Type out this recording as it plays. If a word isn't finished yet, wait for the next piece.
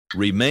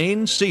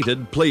Remain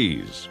seated,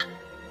 please.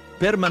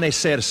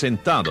 Permanecer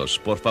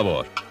sentados, por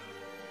favor.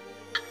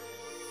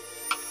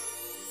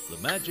 The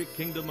Magic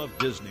Kingdom of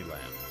Disneyland.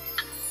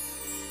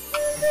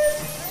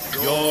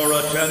 Your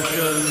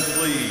attention,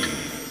 please.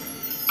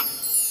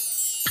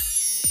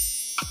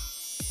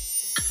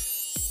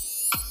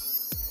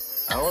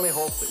 I only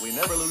hope that we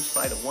never lose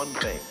sight of one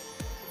thing.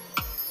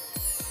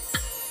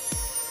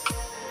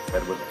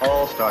 That was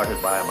all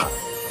started by a mouse.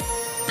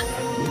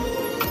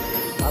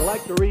 I'd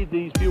like to read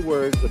these few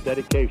words of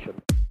dedication.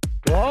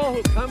 To all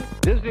who come to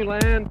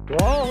Disneyland, to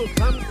all who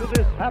come to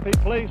this happy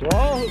place, to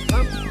all who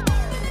come to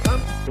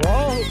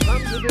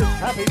this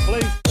happy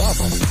place,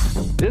 welcome.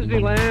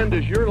 Disneyland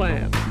is your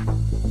land.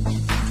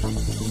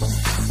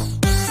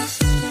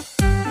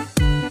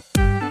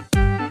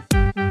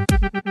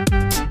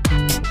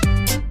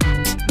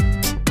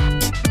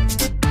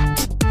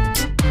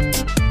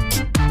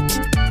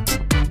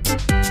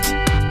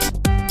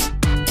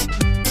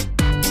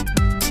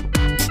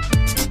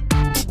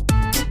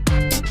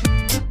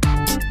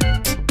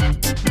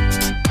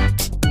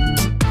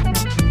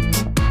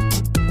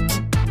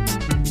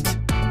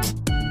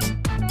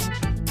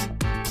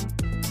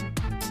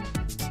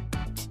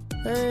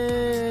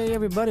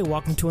 Everybody,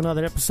 welcome to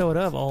another episode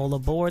of All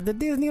Aboard the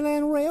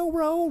Disneyland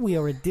Railroad. We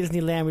are a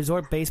Disneyland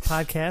Resort-based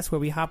podcast where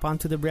we hop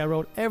onto the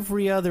railroad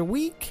every other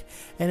week,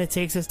 and it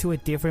takes us to a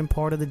different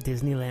part of the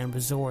Disneyland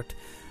Resort.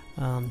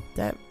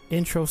 That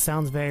intro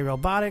sounds very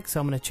robotic, so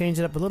I'm going to change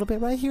it up a little bit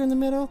right here in the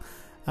middle.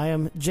 I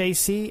am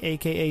JC,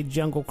 aka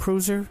Jungle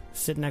Cruiser,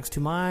 sitting next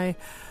to my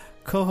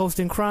co-host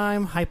in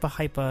crime, 3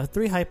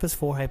 hypas,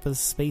 4 hypas,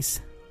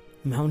 Space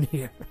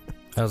Mountaineer.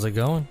 How's it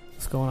going?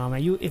 What's going on,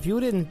 man? If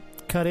you didn't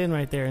cut in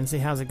right there and say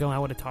how's it going, I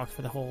would have talked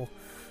for the whole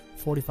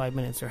 45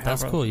 minutes or however.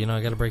 That's cool.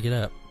 I got to break it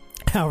up.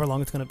 However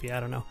long it's going to be, I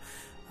don't know.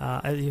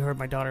 As you heard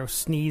my daughter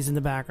sneeze in the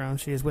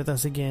background. She is with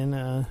us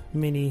again,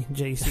 Minnie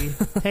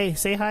JC. Hey,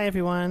 say hi,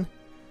 everyone.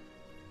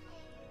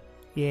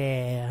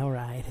 Yeah, all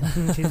right.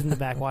 She's in the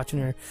back watching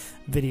her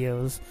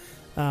videos.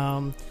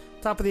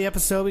 Top of the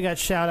episode, we got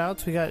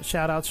shout-outs. We got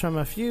shout-outs from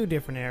a few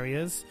different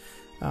areas.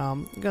 We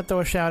got to throw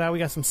a shout-out. We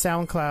got some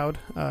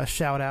SoundCloud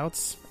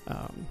shout-outs.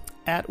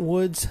 At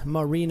Woods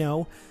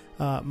Mariano,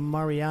 has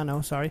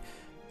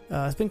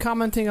been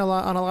commenting a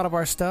lot on a lot of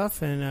our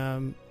stuff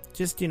and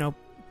just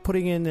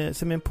putting in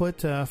some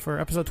input for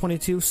episode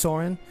 22,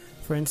 Soarin',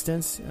 for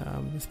instance.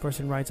 This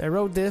person writes, I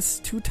rode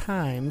this 2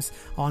 times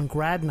on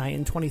grad night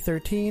in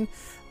 2013.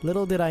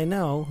 Little did I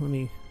know, let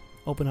me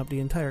open up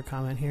the entire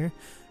comment here.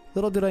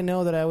 Little did I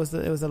know that it was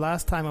the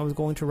last time I was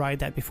going to ride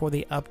that before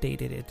they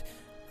updated it.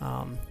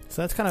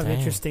 So that's kind of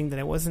interesting that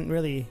it wasn't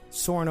really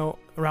Soarin'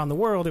 around the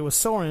world. It was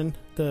Soarin',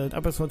 the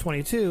episode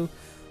 22.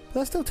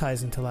 But that still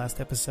ties into last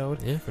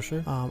episode. Yeah, for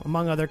sure.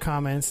 Among other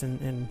comments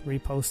and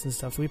reposts and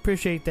stuff. So we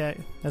appreciate that.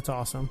 That's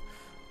awesome.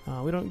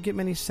 We don't get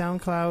many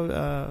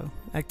SoundCloud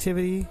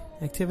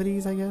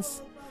activities, I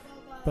guess.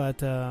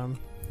 But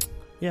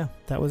yeah,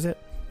 that was it.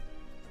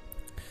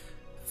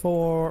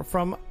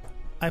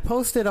 I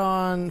posted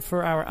on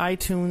for our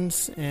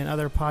iTunes and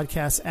other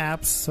podcast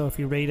apps, so if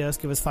you rate us,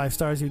 give us 5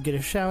 stars, you'd get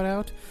a shout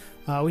out.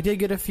 We did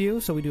get a few,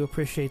 so we do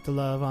appreciate the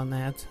love on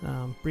that.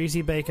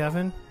 Breezy Bake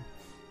Oven,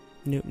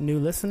 new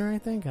listener, I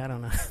think. I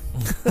don't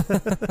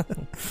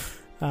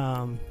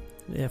know.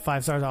 Yeah,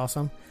 5 stars,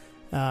 awesome.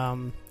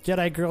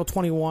 Jedi Girl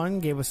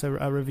 21 gave us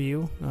a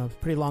review, a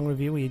pretty long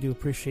review. We do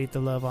appreciate the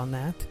love on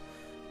that.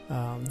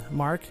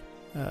 Mark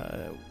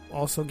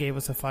also gave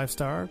us a 5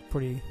 star,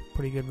 pretty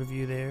good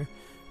review there.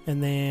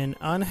 And then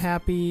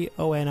Unhappy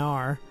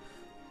ONR,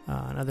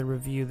 another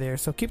review there.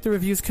 So keep the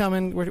reviews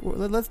coming.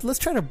 Let's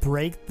try to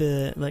break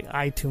the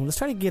iTunes. Let's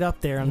try to get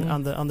up there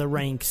on the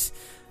ranks.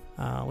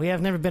 We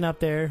have never been up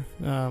there.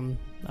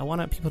 I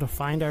want people to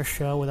find our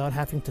show without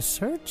having to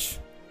search.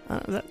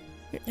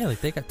 Yeah,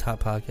 they got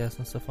top podcasts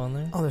and stuff on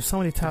there. Oh, there's so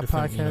many top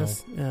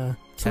podcasts.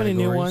 So many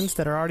new ones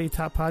that are already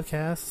top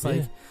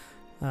podcasts.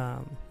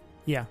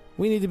 Yeah,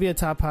 we need to be a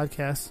top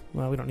podcast.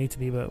 Well, we don't need to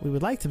be, but we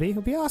would like to be. It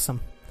would be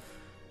awesome.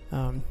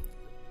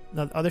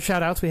 The other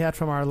shout outs we had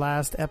from our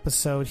last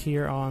episode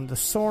here on the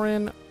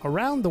Soarin'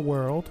 Around the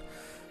World.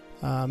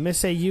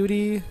 Miss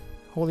Ayudi,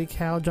 holy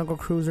cow, Jungle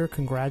Cruiser,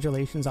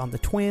 congratulations on the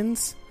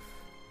twins.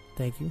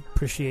 Thank you,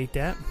 appreciate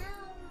that.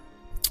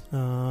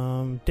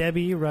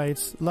 Debbie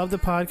writes, love the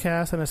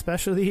podcast and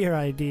especially your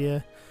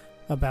idea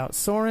about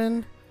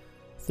Soarin'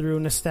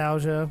 through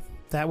nostalgia.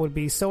 That would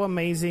be so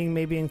amazing.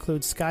 Maybe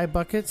include sky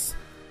buckets,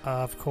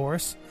 of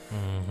course.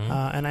 Mm-hmm.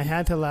 And I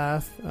had to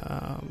laugh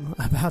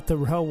about the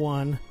row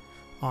 1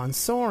 on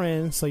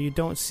Soarin' so you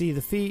don't see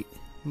the feet.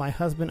 My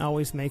husband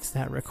always makes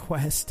that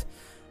request.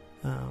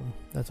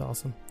 That's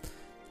awesome.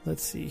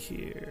 Let's see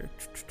here.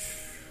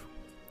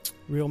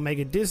 Real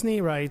Mega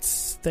Disney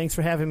writes, thanks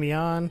for having me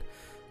on.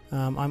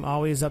 I'm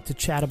always up to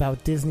chat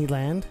about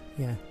Disneyland.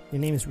 Yeah,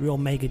 your name is Real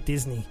Mega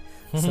Disney.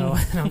 So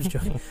I'm just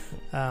joking.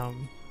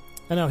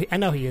 I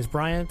know he is,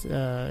 Bryant.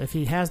 If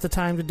he has the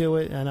time to do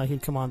it, I know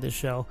he'd come on this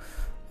show.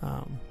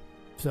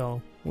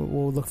 So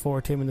we'll look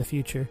forward to him in the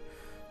future.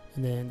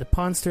 And then the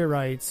Punster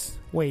writes,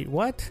 wait,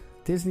 what?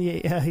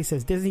 Disney. He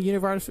says Disney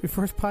Universe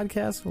first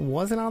podcast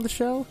wasn't on the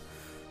show.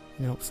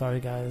 Nope, sorry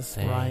guys.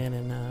 Dang. Ryan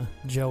and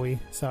Joey.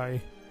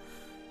 Sorry.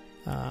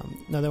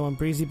 Another one,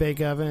 Breezy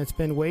Bake Oven. It's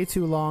been way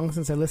too long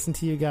since I listened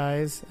to you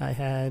guys. I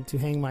had to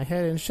hang my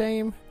head in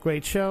shame.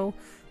 Great show.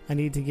 I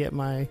need to get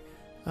my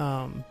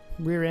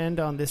rear end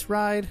on this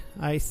ride.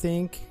 I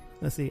think,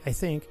 and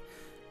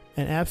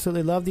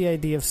absolutely love the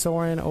idea of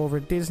Soarin' over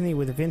Disney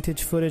with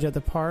vintage footage of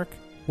the park.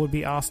 Would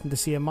be awesome to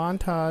see a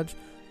montage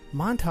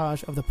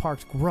of the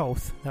park's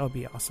growth. That would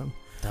be awesome.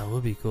 That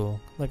would be cool.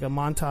 Like a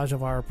montage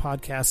of our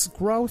podcast's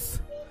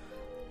growth.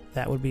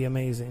 That would be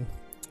amazing.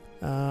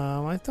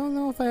 I don't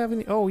know if I have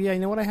any. Oh yeah, you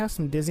know what? I have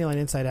some Disneyland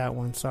Inside Out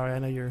ones. Sorry, I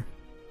know you're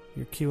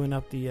queuing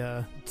up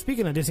the.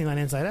 Speaking of Disneyland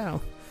Inside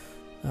Out.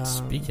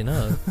 Speaking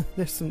of,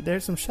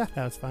 there's some shout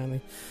outs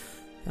finally.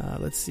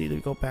 Let's see. Let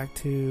me go back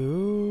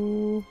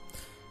to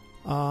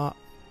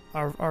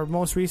our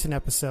most recent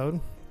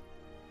episode.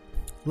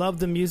 Love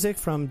the music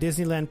from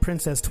Disneyland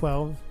Princess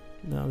 12.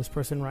 This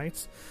person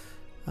writes.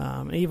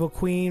 Evil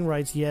Queen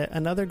writes, yet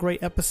another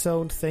great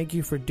episode. Thank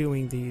you for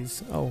doing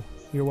these. Oh,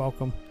 you're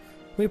welcome.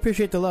 We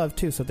appreciate the love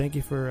too, so thank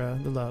you for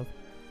the love.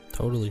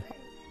 Totally.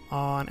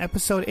 On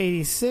episode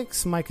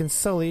 86, Mike and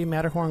Sully,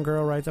 Matterhorn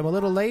Girl writes, I'm a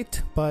little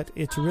late, but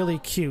it's really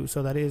cute.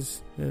 So that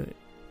is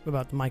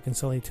about the Mike and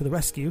Sully to the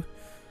rescue.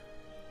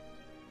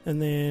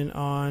 And then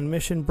on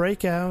Mission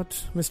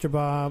Breakout, Mr.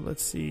 Bob,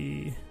 let's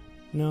see.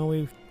 No,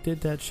 we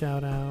did that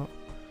shout out.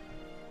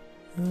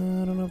 I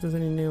don't know if there's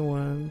any new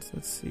ones.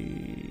 Let's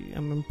see.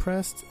 I'm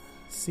impressed.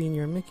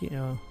 Senior Mickey.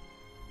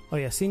 Oh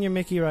yeah, Senior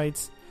Mickey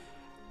writes,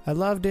 I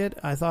loved it.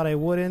 I thought I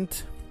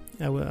wouldn't.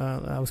 I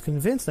was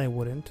convinced I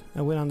wouldn't.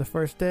 I went on the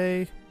first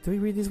day. Did we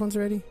read these ones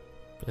already?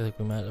 I think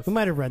we might have. We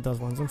might have read those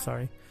ones. I'm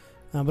sorry.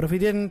 But if we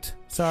didn't,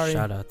 sorry.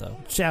 Shout out, though.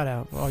 Shout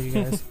out, all you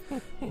guys.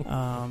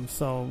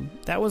 So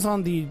that was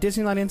on the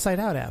Disneyland Inside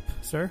Out app,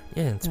 sir.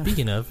 Yeah, and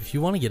speaking of, if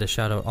you want to get a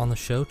shout out on the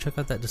show, check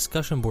out that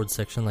discussion board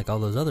section like all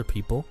those other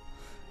people.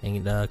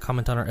 And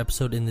comment on our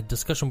episode in the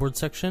discussion board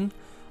section.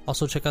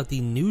 Also, check out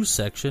the news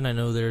section. I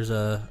know there's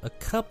a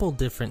couple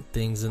different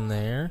things in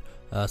there.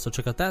 So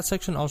check out that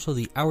section. Also,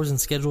 the hours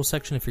and schedule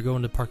section if you're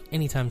going to park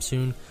anytime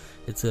soon.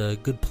 It's a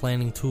good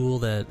planning tool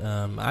that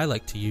I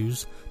like to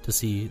use to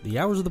see the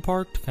hours of the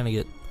park to kind of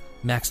get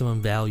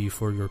maximum value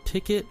for your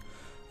ticket.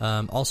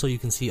 Also, you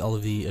can see all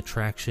of the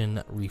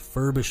attraction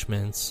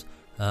refurbishments.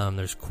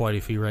 There's quite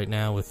a few right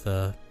now with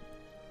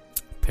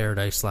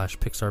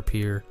Paradise/Pixar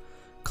Pier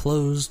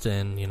closed,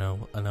 and I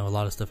know a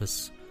lot of stuff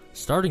is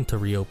starting to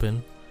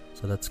reopen,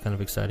 so that's kind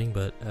of exciting.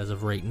 But as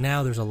of right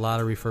now, there's a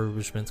lot of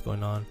refurbishments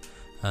going on.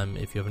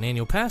 If you have an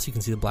annual pass, you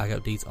can see the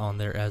blackout dates on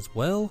there as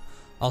well.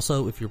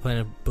 Also, if you're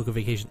planning to book a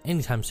vacation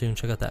anytime soon,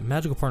 check out that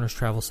Magical Partners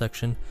travel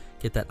section.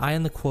 Get that eye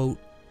on the quote.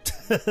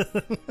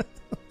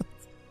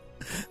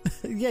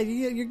 Yeah,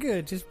 you're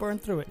good. Just burn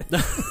through it.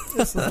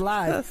 This is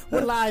live.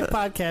 We're live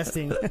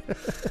podcasting.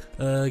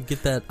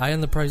 Get that eye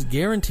on the price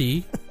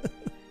guarantee.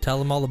 Tell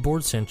them all the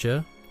board sent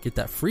you. Get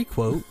that free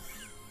quote.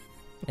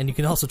 And you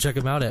can also check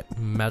them out at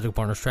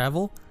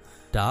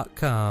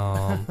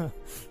magicalpartnerstravel.com.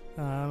 I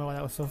don't know why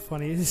that was so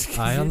funny.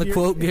 Eye on the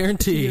quote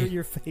guarantee.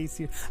 Your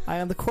face.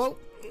 Eye on the quote.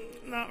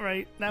 Not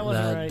right. That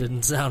wasn't right. That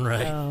didn't sound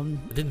right.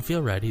 It didn't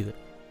feel right either.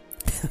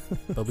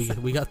 But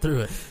we got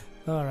through it.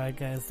 All right,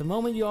 guys. The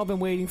moment you all been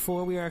waiting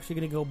for, we are actually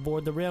going to go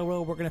board the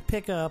railroad. We're going to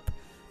pick up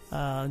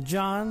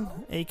John,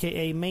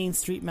 a.k.a. Main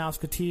Street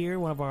Mouseketeer,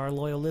 one of our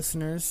loyal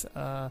listeners.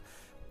 We're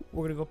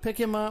going to go pick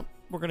him up.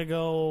 We're going to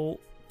go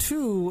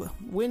to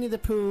Winnie the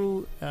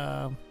Pooh,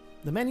 the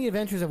Many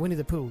Adventures of Winnie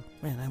the Pooh.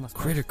 Man, that must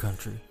Critter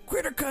Country.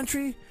 Critter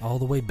Country. All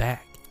the way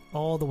back.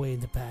 All the way in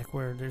the back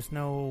where there's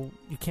you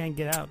can't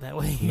get out that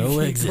way. No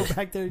exit. Go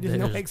back there, there's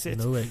no exit.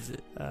 No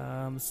exit.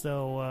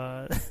 So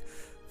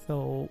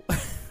I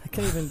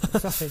can't even.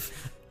 Sorry. This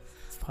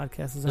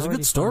podcast is There's a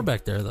good store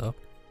back there, though.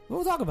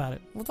 We'll talk about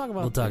it. We'll talk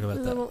about that. There's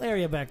a little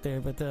area back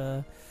there, but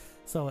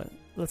so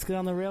let's get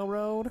on the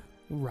railroad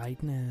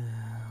right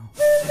now.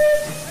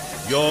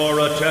 Your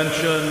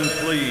attention,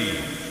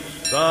 please.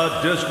 The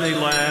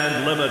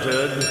Disneyland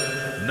Limited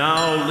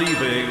now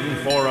leaving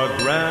for a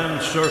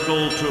grand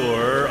circle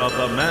tour of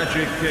the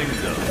Magic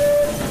Kingdom.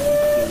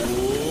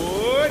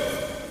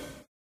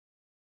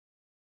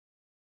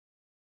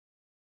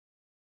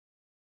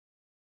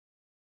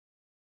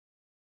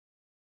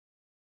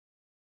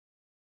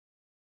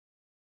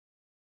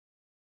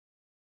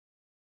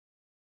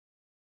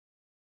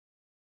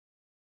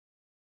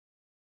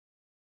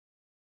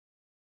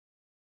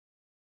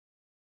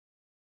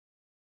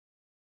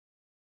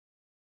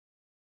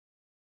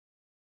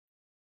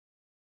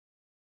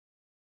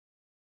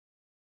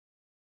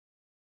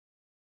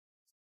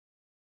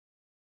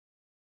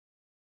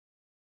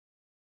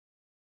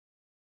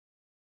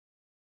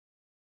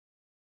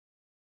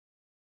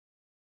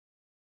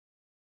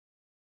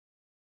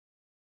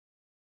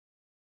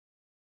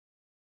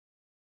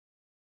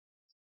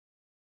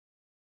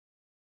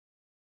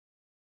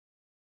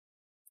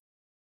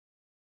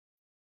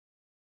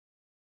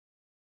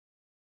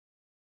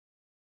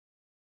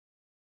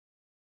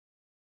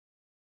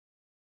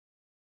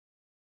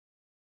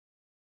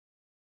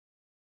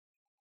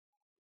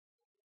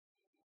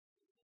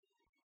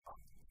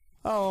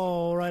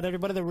 All right,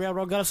 everybody, the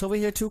railroad got us over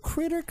here to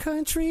Critter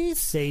Country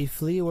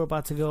safely. We're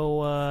about to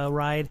go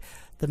ride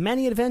the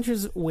many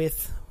adventures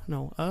with...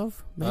 No,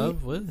 of? Many,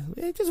 with?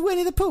 It's just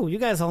Winnie the Pooh. You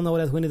guys all know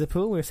it as Winnie the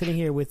Pooh. We're sitting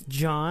here with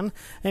John.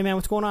 Hey, man,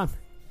 what's going on?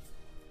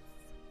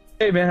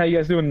 Hey, man, how you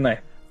guys doing tonight?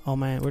 Oh,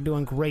 man, we're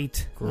doing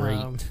great.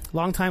 Great.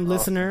 Long-time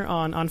listener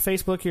on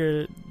Facebook,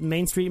 you're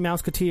Main Street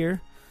Mouseketeer.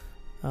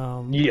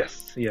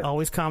 Yes.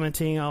 Always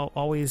commenting,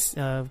 always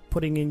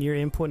putting in your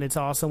input, and it's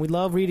awesome. We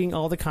love reading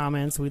all the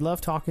comments. We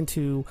love talking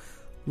to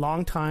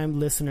long-time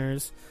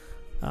listeners.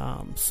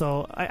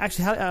 So,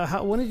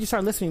 when did you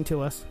start listening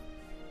to us?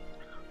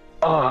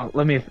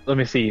 Let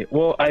me see.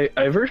 Well, I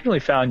originally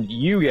found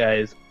you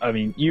guys. I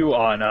mean, you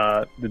on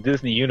the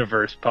Disney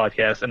Universe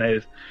podcast, and I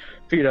just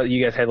figured out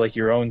you guys had like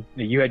your own.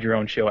 You had your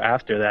own show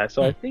after that.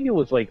 So I think it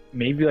was like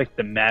maybe like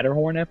the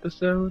Matterhorn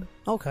episode.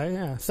 Okay,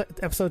 yeah,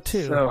 episode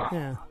 2. So,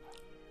 yeah.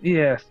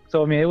 Yeah.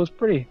 So I mean, it was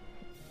pretty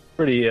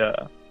early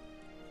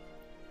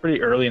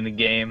in the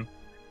game.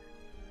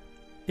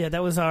 Yeah,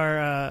 that was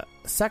our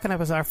second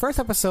episode. Our first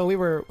episode, we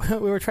were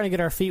trying to get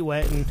our feet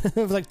wet, and it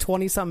was like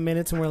 20-something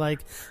minutes, and we're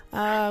like,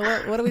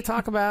 what do we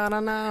talk about? I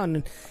don't know.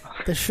 And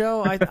the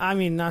show, I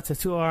mean, not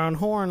to our own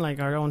horn, like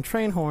our own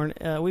train horn.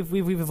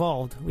 We've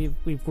evolved.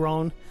 We've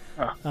grown,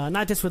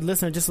 not just with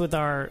listeners, just with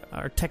our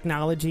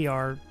technology,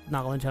 our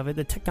knowledge of it.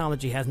 The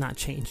technology has not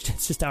changed.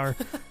 It's just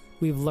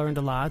we've learned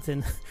a lot,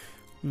 and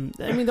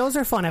I mean, those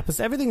are fun episodes.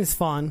 Everything is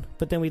fun,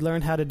 but then we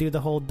learned how to do the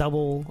whole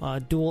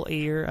dual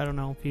ear. I don't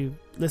know if you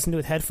listen to it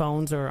with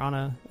headphones or on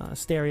a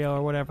stereo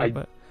or whatever. I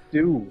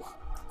do.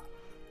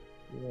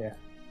 Yeah.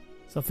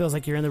 So it feels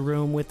like you're in the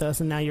room with us,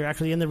 and now you're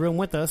actually in the room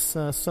with us,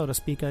 so to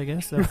speak, I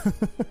guess. So.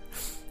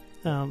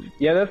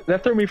 Yeah,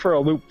 that threw me for a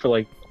loop for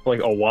like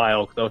a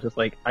while, because I was just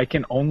like, I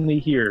can only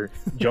hear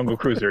Jungle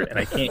Cruiser, and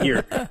I can't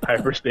hear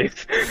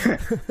Hyperspace.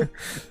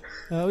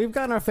 We've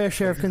gotten our fair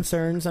share of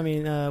concerns, I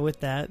mean, with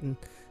that, and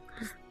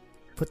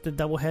put the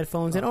double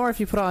headphones in, or if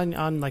you put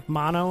on like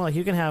mono, like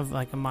you can have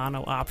like a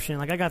mono option.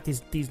 Like I got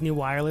these new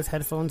wireless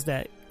headphones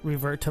that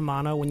revert to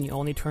mono when you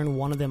only turn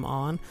one of them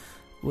on,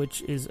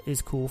 which is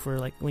cool for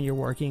like when you're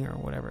working or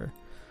whatever.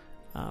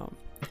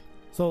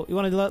 So you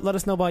want to let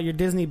us know about your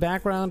Disney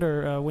background,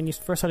 or when you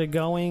first started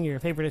going, your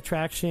favorite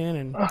attraction,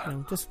 and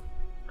just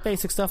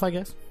basic stuff, I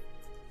guess.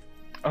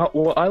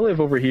 Well, I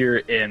live over here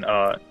in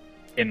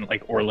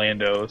like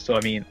Orlando, so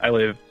I mean, I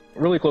live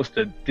really close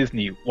to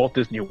Walt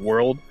Disney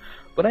World.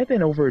 But I've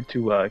been over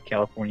to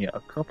California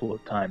a couple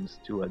of times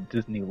to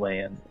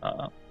Disneyland,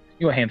 a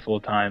handful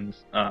of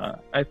times.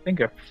 I think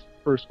I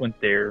first went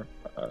there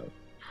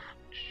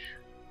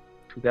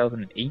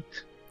 2008,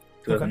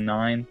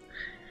 2009,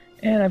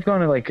 and I've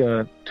gone to like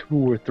 2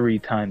 or 3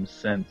 times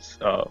since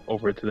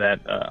over to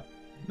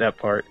that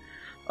part.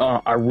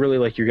 I really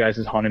like your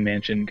guys' Haunted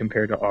Mansion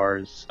compared to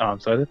ours,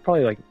 so that's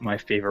probably like my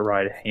favorite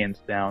ride, hands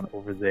down,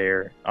 over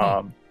there.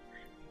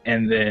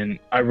 And then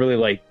I really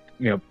like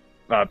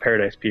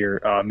Paradise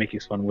Pier,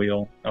 Mickey's Fun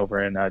Wheel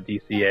over in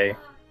DCA.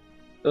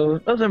 So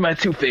those are my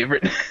 2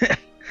 favorite.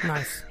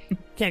 Nice.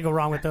 Can't go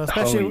wrong with those,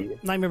 especially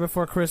Nightmare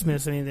Before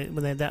Christmas. I mean,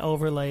 when that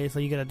overlay, so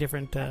you get a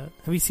different. Have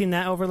you seen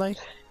that overlay?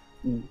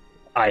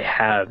 I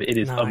have. It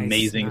is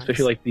amazing,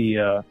 especially like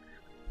the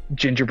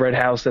gingerbread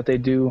house that they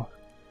do.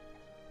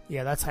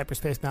 Yeah, that's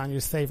Hyperspace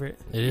Mountain's favorite.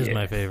 It is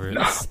my favorite.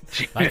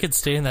 I could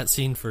stay in that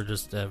scene for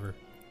just ever.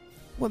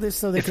 Well,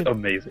 it's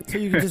amazing. So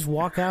you can just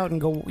walk out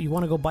and go. You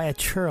want to go buy a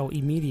churro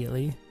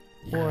immediately,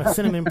 or a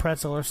cinnamon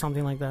pretzel or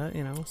something like that.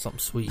 Something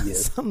sweet. Yeah.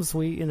 Something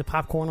sweet in the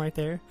popcorn right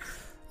there.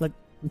 Like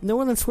New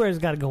Orleans Square's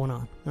got it going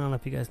on. I don't know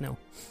if you guys know.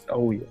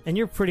 Oh yeah. And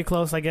you're pretty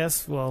close, I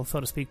guess. Well, so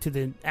to speak, to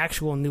the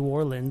actual New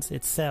Orleans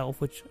itself,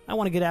 which I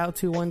want to get out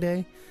to one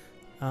day.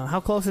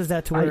 How close is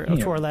that to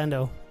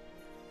Orlando?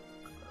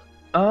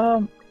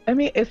 I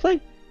mean, it's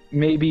like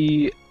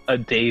maybe a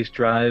day's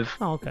drive.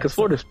 Oh, okay. Because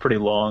Florida's pretty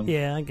long.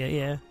 Yeah, I get.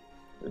 Yeah.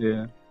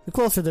 Yeah.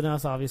 Closer than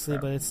us, obviously,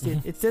 but it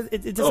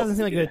just doesn't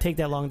seem like it would take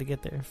that long to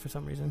get there for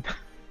some reason.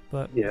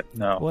 But yeah,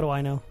 no. What do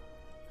I know?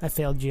 I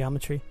failed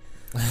geometry.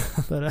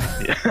 But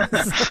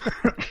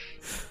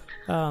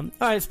all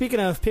right. Speaking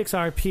of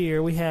Pixar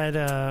Pier, we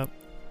wanted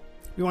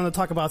to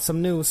talk about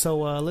some news. So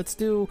let's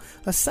do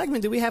a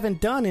segment that we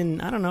haven't done in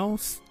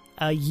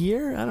a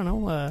year. I don't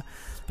know.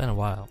 It's been a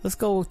while. Let's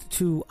go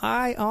to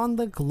Eye on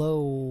the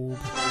Globe.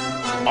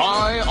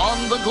 Eye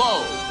on the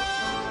Globe.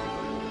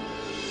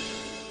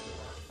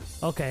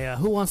 Okay,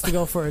 who wants to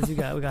go first? We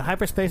got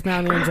Hyperspace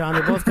Mountain and John.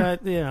 They both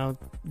got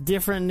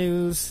different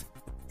news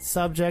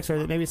subjects,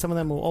 or maybe some of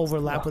them will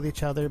overlap with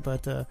each other.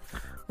 But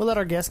we'll let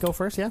our guests go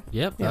first. Yeah.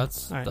 Yep. Yeah.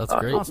 That's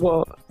great.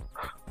 Awesome.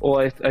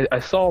 Well, I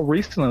saw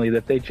recently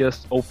that they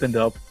just opened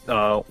up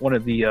one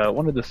of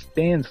the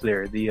stands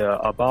there,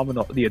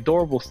 the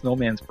adorable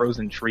snowman's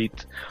frozen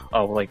treat,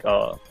 like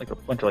a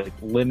bunch of like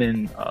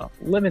lemon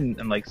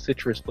and like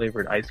citrus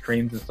flavored ice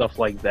creams and stuff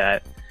like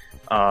that.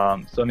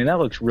 So I mean, that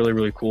looks really,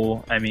 really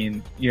cool. I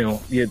mean,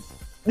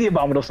 the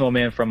Abominable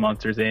Snowman from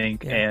Monsters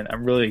Inc. Yeah. And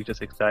I'm really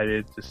just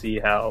excited to see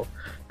how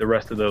the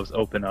rest of those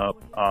open up,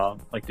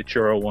 like the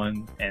churro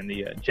one and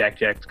the Jack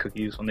Jack's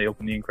cookies when they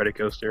open the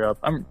Incredicoaster up.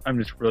 I'm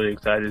just really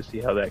excited to see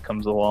how that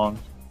comes along.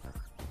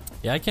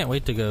 Yeah, I can't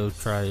wait to go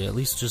try at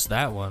least just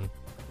that one,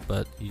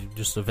 but you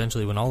just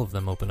eventually when all of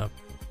them open up.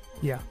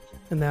 Yeah.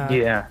 And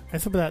Yeah. I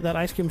thought that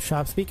ice cream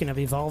shop, speaking of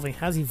evolving,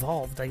 has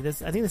evolved. Like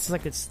this, I think this is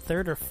like its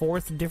third or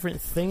fourth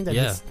different thing that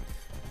it's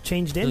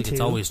changed I feel into. like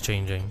it's always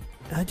changing.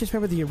 I just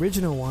remember the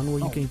original one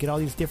where you can get all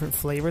these different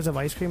flavors of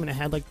ice cream, and it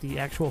had like the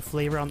actual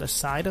flavor on the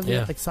side of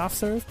it, like soft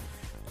serve.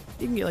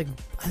 You can get like,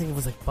 I think it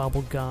was like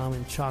bubble gum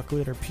and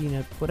chocolate or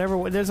peanut,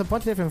 whatever. There's a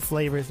bunch of different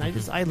flavors,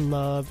 and I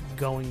love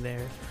going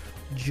there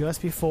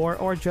just before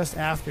or just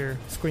after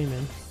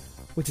Screamin',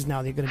 which is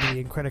now going to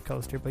be the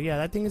Incredicoaster. But yeah,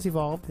 that thing has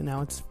evolved, and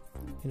now it's,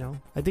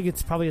 I think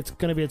it's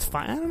going to be its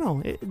final. I don't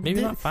know.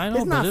 Maybe not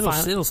final,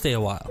 but it'll stay a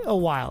while. A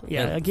while,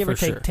 yeah. Give or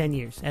take 10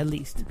 years at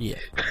least. Yeah.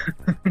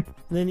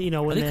 Then when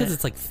I think because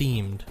it's like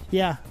themed.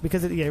 Yeah,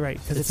 because right,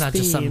 because it's not themed.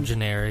 just something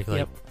generic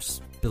like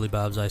just Billy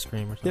Bob's ice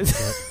cream or something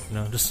like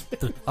that. Just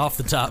off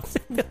the top.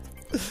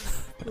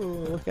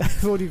 Oh, okay.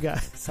 What do you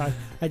got? Sorry,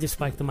 I just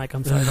spiked the mic.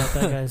 I'm sorry about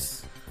that,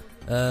 guys.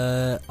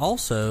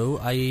 Also,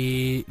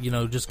 I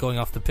just going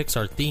off the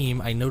Pixar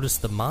theme, I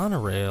noticed the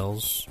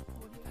monorails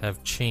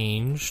have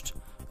changed.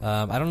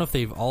 I don't know if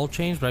they've all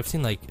changed, but I've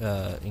seen like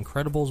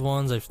Incredibles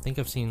ones. I think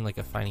I've seen like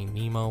a Finding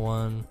Nemo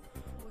one.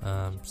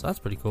 So that's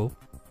pretty cool.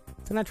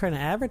 They're not trying to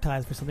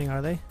advertise for something,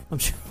 are they? I'm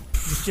sure.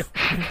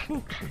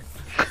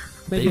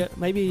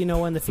 maybe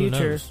in the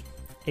future,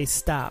 a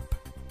stop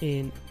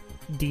in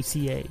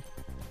DCA.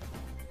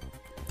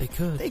 They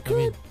could. They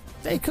could.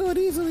 They could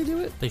easily do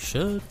it. They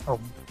should.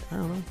 Oh, I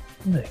don't know.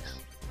 Nice.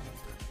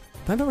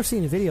 I remember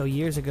seeing a video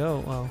years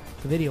ago. Well,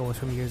 the video was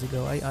from years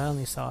ago. I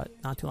only saw it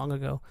not too long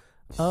ago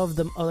of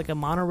like a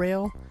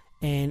monorail,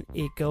 and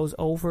it goes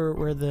over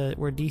where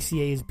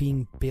DCA is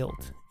being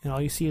built, and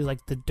all you see is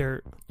like the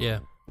dirt. Yeah.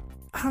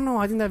 I don't know.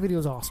 I think that video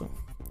is awesome.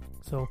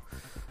 So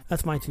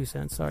that's my 2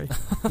 cents. Sorry,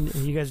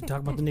 you guys are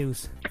talking about the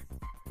news.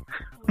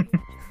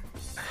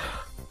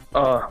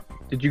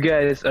 Did you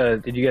guys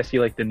see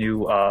like the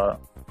new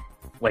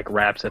like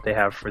wraps that they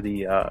have for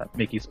the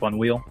Mickey's Fun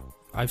Wheel?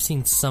 I've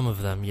seen some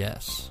of them.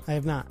 Yes. I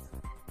have not.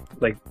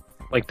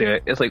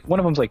 It's like one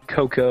of them's like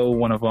Coco,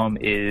 one of them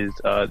is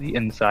the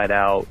Inside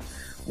Out,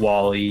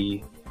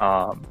 Wall-E,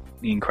 the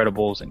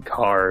Incredibles, and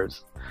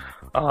Cars.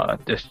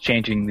 Just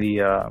changing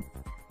the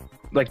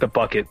like the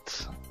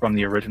buckets from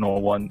the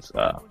original ones.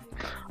 I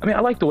mean, I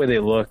like the way they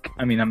look.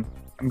 I mean, I'm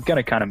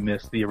gonna kind of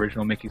miss the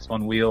original Mickey's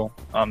Fun Wheel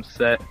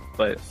set,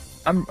 but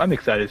I'm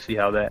excited to see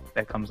how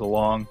that comes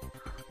along.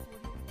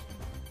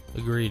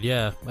 Agreed.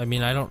 Yeah. I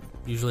mean, I don't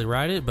usually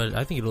ride it, but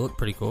I think it'll look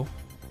pretty cool.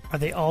 Are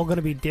they all going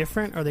to be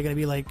different? Or are they going to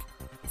be like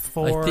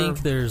 4? I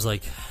think there's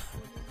like,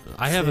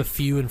 I have a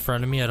few in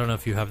front of me. I don't know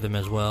if you have them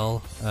as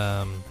well.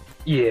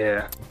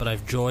 Yeah. But I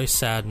have Joy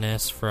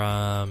Sadness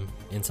from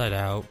Inside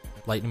Out,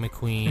 Lightning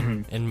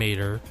McQueen and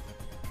Mater,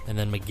 and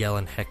then Miguel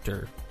and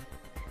Hector.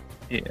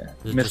 Yeah.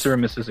 Mr.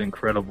 and Mrs.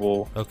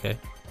 Incredible. Okay.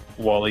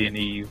 Wall-E and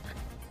Eve.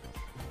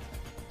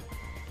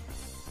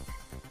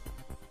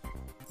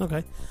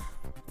 Okay.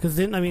 Because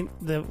then, I mean,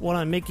 the one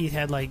on Mickey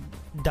had like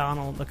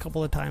Donald a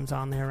couple of times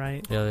on there,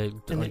 right? Yeah,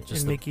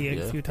 and Mickey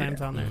a few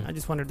times on there. I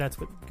just wondered if that's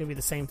going to be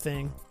the same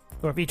thing,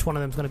 or if each one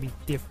of them is going to be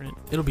different.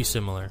 It'll be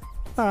similar.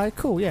 All right,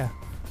 cool, yeah.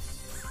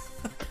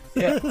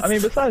 Yeah, I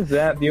mean, besides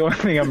that, the only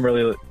thing I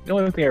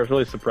was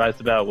really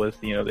surprised about was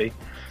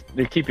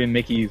they're keeping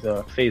Mickey's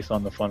face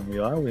on the Fun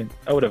Wheel.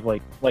 I would have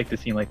liked to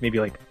see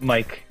maybe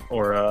Mike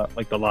or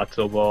like the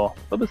Lotso ball.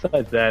 But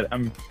besides that,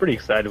 I'm pretty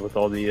excited with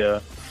all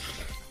the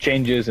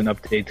changes and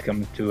updates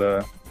coming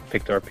to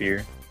Pixar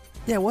Pier.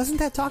 Yeah, wasn't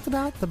that talked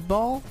about? The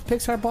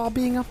Pixar ball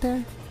being up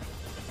there?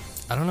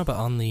 I don't know about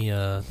on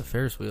the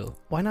Ferris wheel.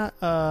 Why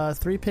not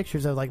 3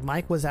 pictures of like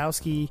Mike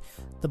Wazowski,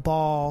 the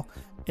ball,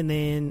 and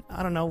then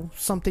I don't know,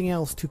 something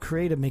else to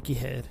create a Mickey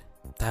head?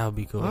 That would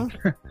be cool.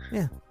 Huh?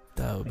 Yeah.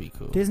 That would be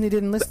cool. Disney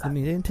didn't listen to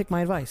me. They didn't take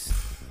my advice.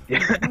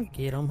 I'll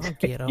get them.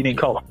 You didn't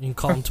call them. You can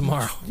call them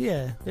tomorrow.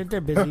 Yeah,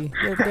 they're busy.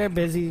 They're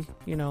busy,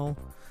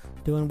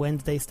 doing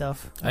Wednesday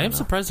stuff. I am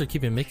surprised they're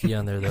keeping Mickey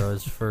on there, though,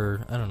 as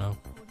for, I don't know.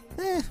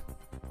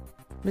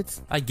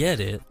 It's. I get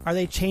it. Are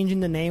they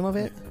changing the name of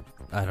it?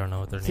 I don't know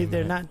what they're See,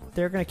 naming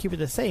they're going to keep it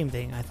the same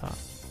thing, I thought.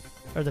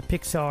 Or the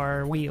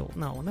Pixar wheel.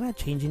 No, they're not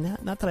changing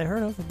that. Not that I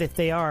heard of. If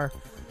they are,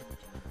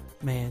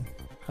 man,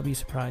 I'll be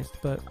surprised.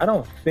 But I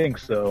don't think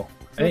so.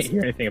 I didn't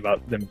hear anything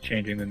about them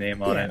changing the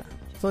name on it.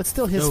 So it's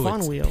still his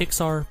Fun it's Wheel.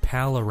 Pixar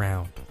Pal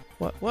Around.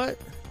 What?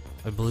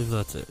 I believe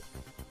that's it.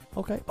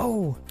 Okay.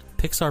 Oh.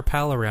 Pixar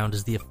Pal Around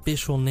is the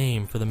official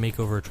name for the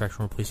makeover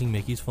attraction replacing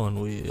Mickey's Fun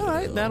Wheel. All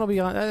right, that'll be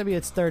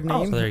its third name.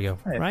 Oh, so there you go.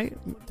 Right?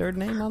 Third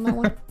name on that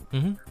one?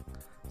 Mm-hmm.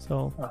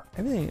 So,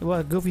 everything.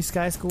 Well, Goofy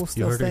Sky School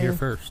still You heard staying. it here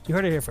first. You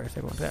heard it here first,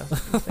 everyone.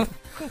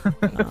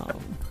 Yeah.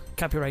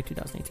 Copyright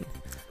 2018.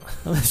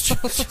 No, that's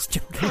just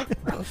joking.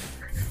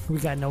 We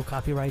got no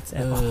copyrights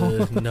at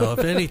all. No, if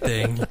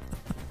anything.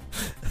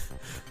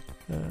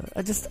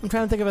 I'm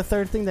trying to think of a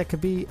third thing that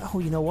could be. Oh,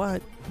 you know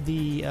what?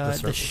 The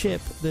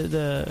ship,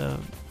 the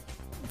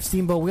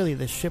Steamboat Willie,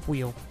 the ship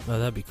wheel. Oh,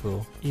 that'd be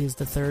cool. Is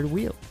the third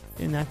wheel,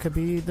 and that could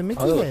be the Mickey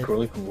that head. looks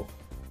really cool.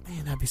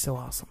 Man, that'd be so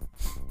awesome.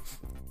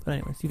 But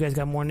anyways, you guys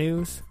got more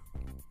news?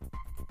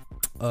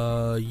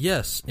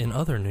 Yes. In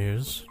other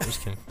news,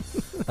 just kidding.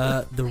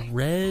 The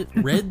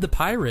Red the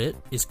Pirate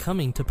is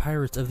coming to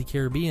Pirates of the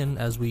Caribbean,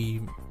 as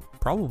we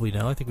probably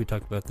know. I think we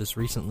talked about this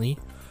recently.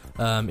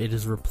 It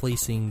is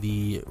replacing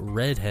the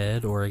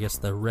Redhead, or I guess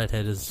the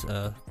Redhead is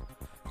going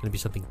to be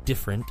something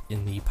different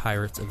in the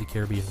Pirates of the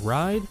Caribbean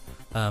ride.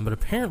 But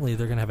apparently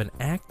they're going to have an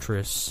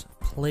actress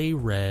play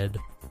Red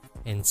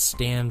and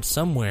stand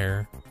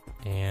somewhere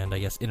and I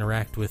guess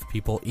interact with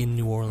people in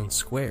New Orleans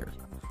Square. So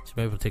you might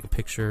be able to take a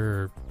picture,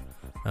 or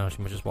I don't know,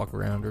 she might just walk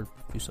around or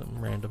do something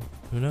random.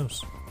 Who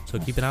knows? So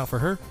keep an eye out for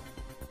her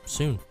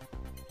soon.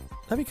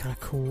 That'd be kind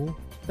of cool.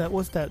 That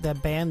was that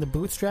band, the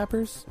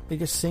Bootstrappers. They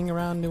just sing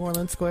around New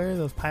Orleans Square.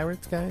 Those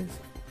pirates guys.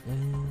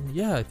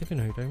 Yeah, I think I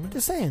know who you're talking about.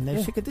 Just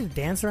saying, she could just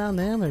dance around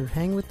them or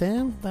hang with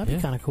them. That'd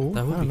be kind of cool.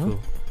 That would be cool.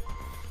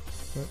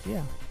 But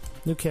yeah,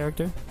 new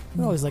character.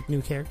 I always like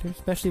new characters,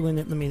 especially when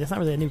that's not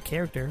really a new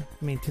character.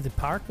 I mean, to the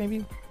park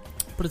maybe.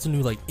 But it's a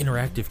new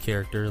interactive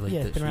character.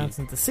 It's been around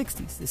since the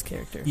 '60s. This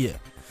character. Yeah.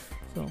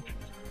 So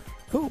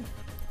cool.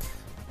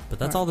 But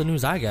that's all the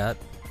news I got.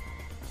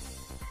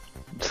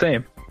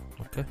 Same.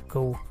 Okay.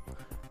 Cool.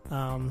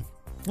 All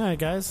right,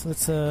 guys.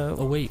 Let's.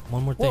 Oh wait,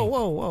 one more thing.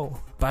 Whoa!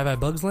 Bye Bye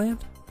Bugs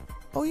Land.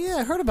 Oh yeah,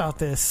 I heard about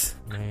this.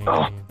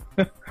 Man.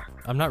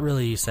 I'm not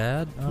really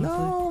sad, honestly.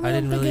 No, I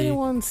didn't really.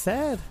 Anyone's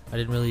sad. I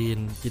didn't really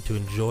get to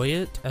enjoy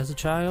it as a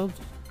child.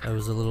 I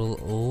was a little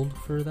old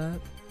for that.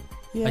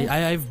 Yeah.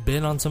 I've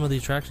been on some of the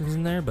attractions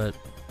in there, but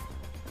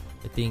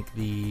I think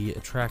the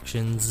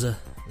attractions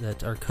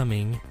that are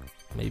coming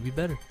may be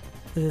better.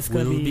 Is this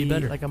going to be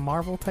better, like a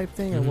Marvel type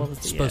thing, or what was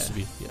it? Supposed to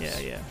be?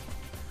 Yes. Yeah.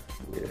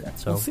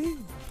 So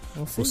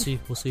we'll see.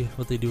 We'll see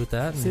what they do with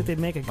that. See if they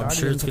make a Guardians I'm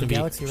sure it's of the gonna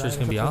Galaxy be. ride. Sure, it's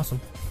gonna be awesome.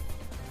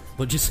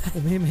 What'd you say?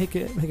 They may make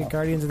a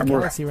Guardians of the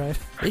Galaxy ride.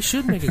 They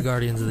should make a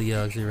Guardians of the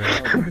Galaxy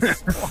ride.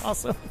 So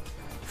awesome.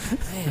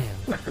 Man,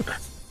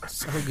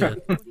 so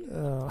good.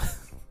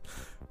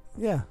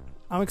 Yeah,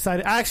 I'm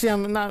excited. Actually,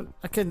 I'm not.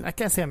 I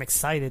can't say I'm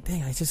excited.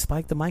 Dang, I just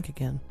spiked the mic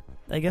again.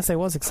 I guess I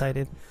was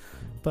excited.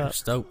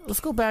 But let's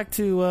go back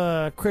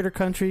to Critter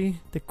Country,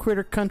 the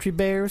Critter Country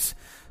Bears,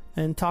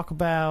 and talk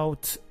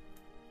about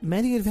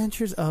Many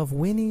Adventures of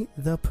Winnie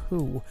the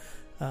Pooh.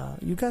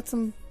 You got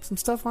some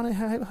stuff on it,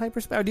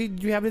 Hyperspace? Do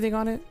you have anything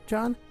on it,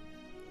 John?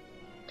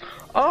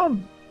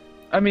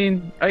 I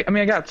mean,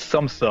 I got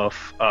some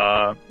stuff.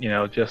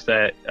 Just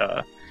that.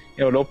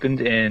 It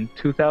opened in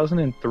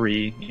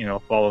 2003.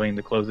 Following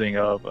the closing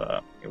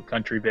of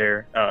Country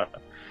Bear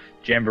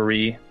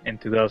Jamboree in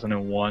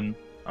 2001.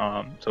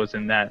 So it's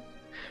in that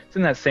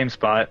same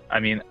spot. I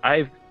mean,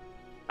 I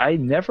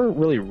never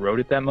really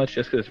rode it that much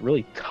just because it's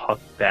really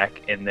tucked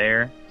back in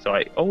there. So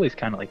I always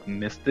kind of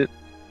missed it.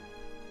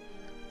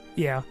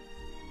 Yeah.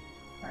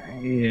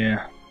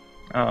 Yeah.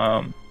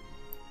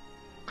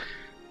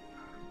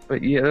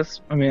 But yeah,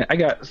 I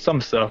got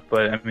some stuff,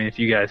 but if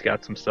you guys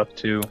got some stuff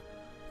too.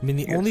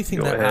 The only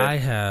thing that I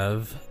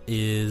have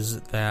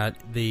is that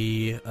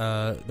there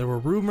were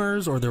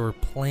rumors or there were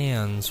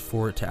plans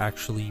for it to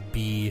actually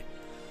be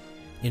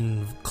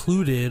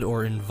included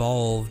or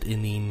involved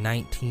in the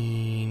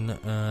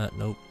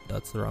nope,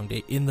 that's the wrong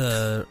date. In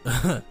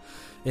the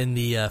in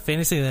the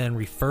Fantasyland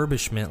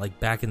refurbishment,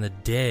 back in the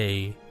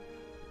day.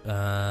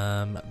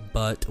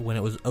 But when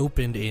it was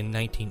opened in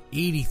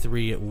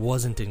 1983, it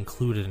wasn't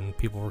included, and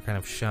people were kind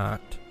of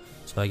shocked.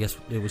 So I guess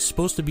it was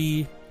supposed to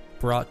be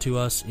brought to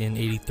us in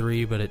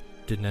 83, but it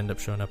didn't end up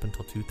showing up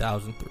until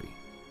 2003.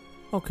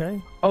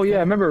 Okay. Oh yeah, I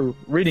remember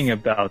reading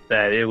about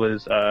that. It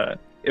was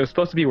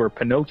supposed to be where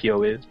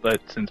Pinocchio is,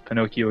 but since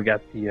Pinocchio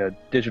got the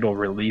digital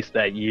release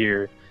that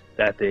year,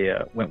 that they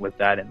went with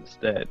that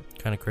instead.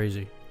 Kind of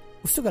crazy.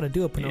 We still got to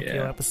do a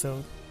Pinocchio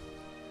episode.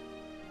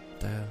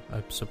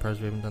 I'm surprised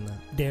we haven't done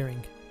that.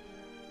 Daring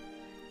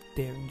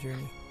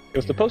Journey. It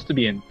was supposed to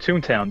be in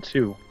Toontown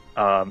too,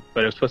 but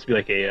it was supposed to be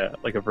like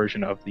a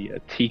version of the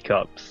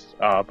teacups,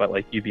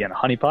 but you'd be in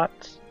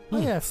honeypots. Oh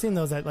yeah, I've seen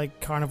those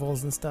at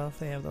carnivals and stuff.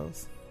 They have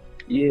those.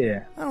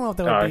 Yeah. I don't know if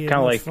that would be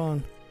kind of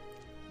fun.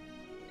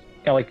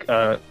 Kind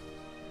of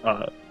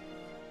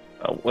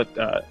what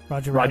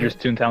Roger's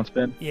Toontown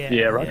Spin.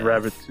 Yeah, Roger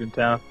Rabbit's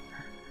Toontown.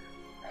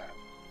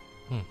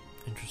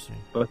 Interesting.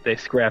 But they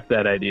scrapped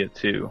that idea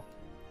too.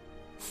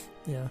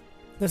 Yeah.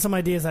 There's some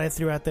ideas I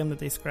threw at them that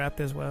they scrapped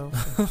as well.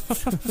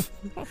 So.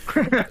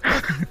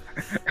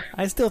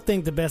 I still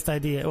think the best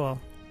idea, well,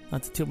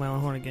 not to toot my own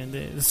horn again,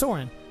 the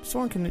Soarin'.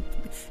 Soarin' can...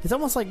 It's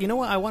almost like, you know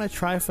what I want to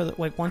try for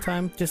one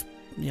time, just,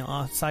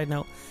 side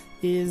note,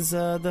 is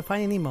the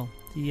Finding Nemo.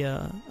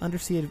 The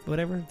undersea,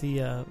 whatever,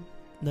 the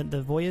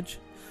voyage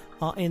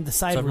in the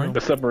side room.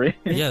 The submarine.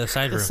 Yeah, the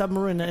side room. The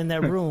submarine in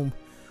that room.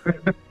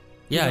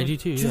 Yeah, I do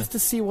too. Just to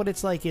see what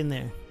it's like in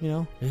there,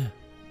 Yeah.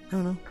 I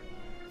don't know.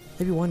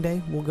 Maybe one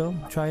day we'll go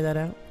try that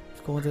out.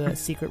 Let's go into that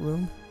secret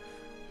room.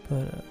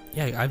 But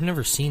Yeah, I've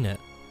never seen it.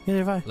 Neither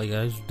have I. Like,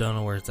 I just don't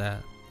know where it's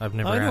at. I've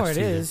never I know where it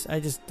asked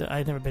either. is.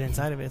 I've never been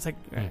inside of it. It's like,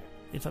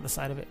 it's on the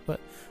side of it. But,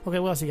 okay,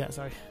 what else you got?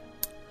 Sorry.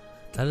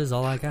 That is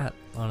all I got,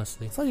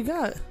 honestly. That's all you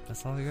got?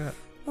 That's all I got.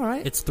 All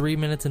right. It's 3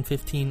 minutes and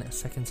 15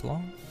 seconds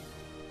long.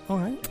 All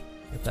right.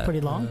 It's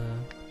pretty long.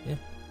 Yeah.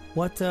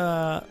 What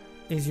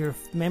is your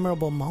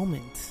memorable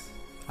moment?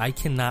 I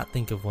cannot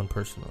think of one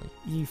personally.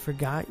 You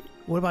forgot?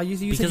 What about you?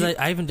 Because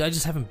I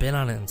just haven't been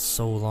on it in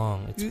so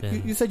long.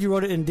 You said you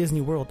wrote it in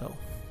Disney World, though.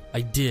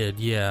 I did,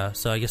 yeah.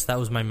 So I guess that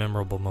was my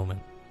memorable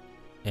moment.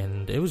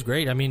 And it was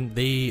great. I mean,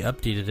 they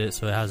updated it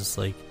so it has,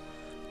 like,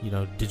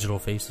 digital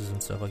faces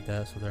and stuff like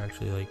that. So they're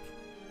actually, like,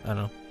 I don't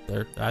know.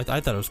 I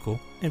thought it was cool.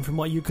 And from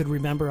what you could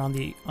remember on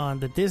the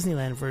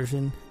Disneyland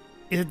version,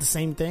 is it the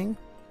same thing?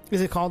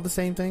 Is it called the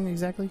same thing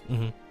exactly?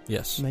 Mm-hmm.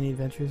 Yes. Many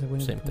Adventures of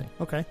Winnie. Same thing.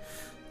 Okay.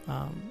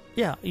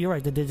 Yeah, you're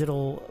right. The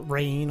digital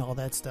rain, all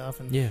that stuff,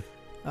 and yeah,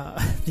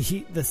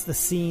 the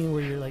scene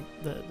where you're like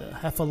the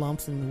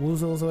heffalumps and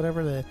woozles or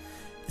whatever.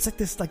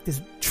 It's like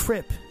this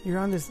trip. You're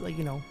on this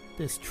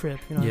this trip.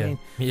 You know what I mean?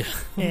 Yeah.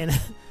 And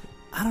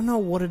I don't know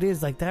what it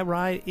is. Like, that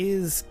ride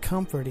is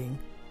comforting.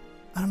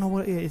 I don't know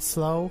what it's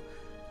slow.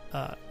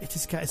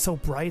 It's so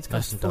bright. It's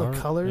got full of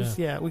colors.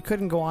 Yeah, we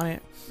couldn't go on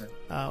it.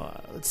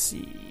 Let's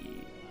see.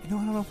 I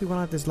don't know if we went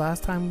on it this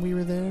last time we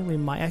were there. We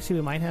might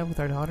have with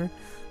our daughter.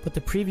 But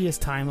the previous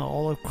time,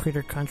 all of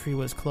Critter Country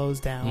was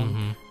closed down.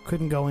 Mm-hmm.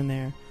 Couldn't go in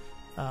there.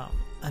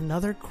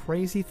 Another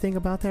crazy thing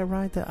about that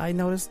ride that I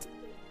noticed,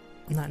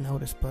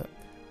 but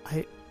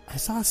I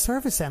saw a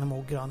service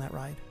animal get on that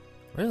ride.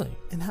 Really?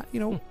 And how,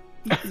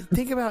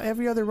 think about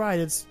every other ride.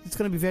 It's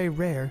going to be very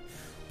rare.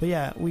 But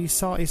yeah, we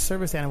saw a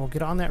service animal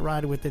get on that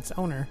ride with its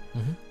owner.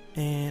 Mm-hmm.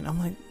 And I'm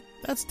like,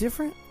 that's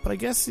different. But I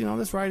guess,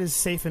 this ride is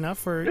safe enough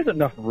for... There's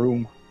enough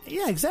room.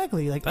 Yeah,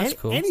 exactly. Like,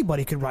 cool.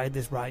 Anybody could ride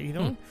this ride,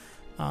 And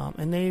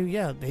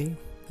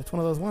that's one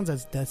of those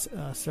ones that's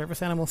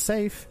service animal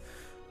safe.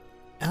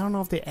 I don't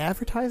know if they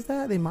advertise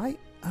that. They might.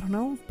 I don't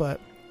know.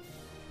 But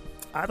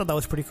I thought that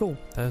was pretty cool.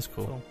 That is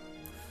cool.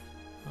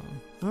 So,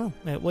 I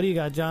don't know. What do you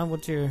got, John?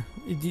 What's your...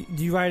 Do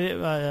you ride it?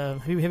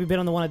 Have you been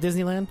on the one at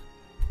Disneyland?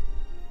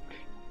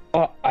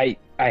 I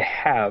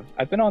have.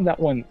 I've been on that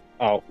one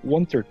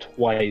once or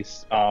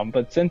twice.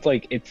 But since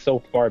it's so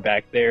far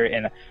back there,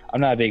 and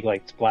I'm not a big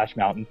Splash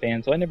Mountain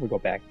fan, so I never go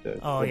back to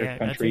Critter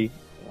Country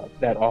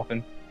that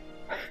often.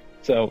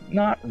 So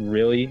not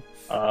really.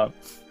 I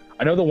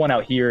know the one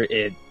out here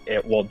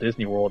at Walt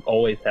Disney World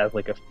always has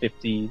a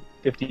 50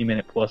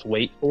 minute plus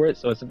wait for it,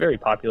 so it's a very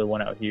popular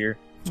one out here.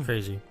 It's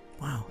crazy.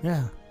 Wow.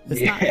 Yeah.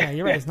 Not,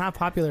 you're right. It's not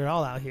popular at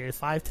all out here. It's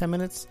 5-10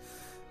 minutes.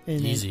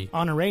 And easy.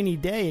 On a rainy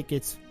day, it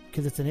gets,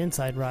 because it's an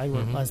inside ride,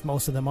 as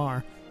most of them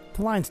are.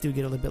 The lines do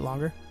get a little bit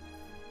longer.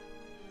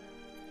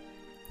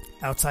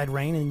 Outside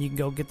rain, and you can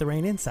go get the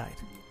rain inside.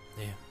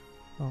 Yeah.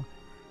 Well,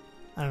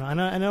 I don't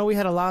know. I know we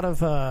had a lot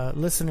of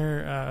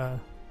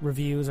listener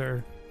reviews,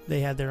 or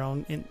they had their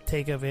own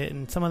take of it,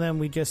 and some of them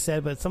we just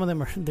said, but some of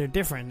them they're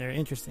different. They're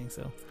interesting.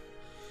 So.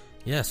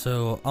 Yeah.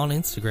 So on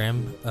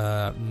Instagram,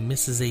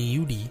 Mrs.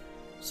 Ayudi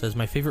says,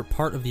 my favorite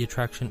part of the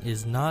attraction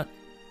is not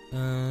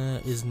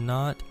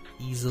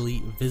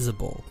easily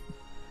visible.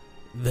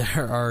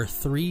 There are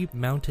 3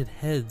 mounted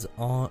heads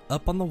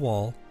up on the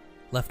wall,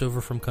 left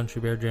over from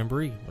Country Bear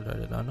Jamboree, which I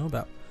did not know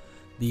about.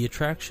 The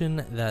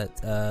attraction that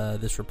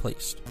this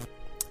replaced.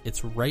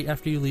 It's right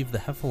after you leave the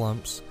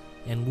Heffalumps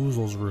and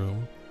Woozles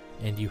room,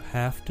 and you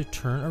have to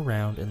turn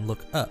around and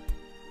look up.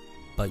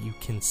 But you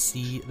can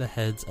see the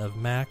heads of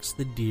Max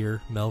the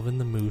deer, Melvin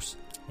the moose,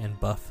 and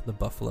Buff the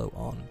buffalo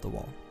on the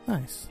wall.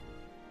 Nice.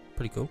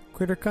 Pretty cool.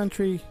 Critter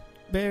Country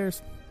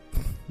Bears.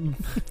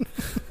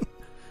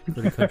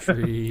 Critter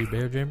Country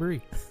Bear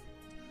Jamboree.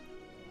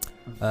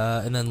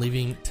 And then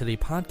Leaving Today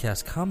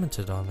Podcast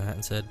commented on that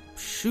and said,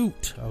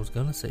 shoot, I was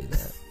going to say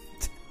that.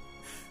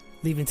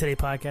 Leaving Today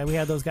Podcast. We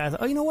had those guys.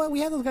 Oh, you know what? We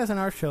had those guys on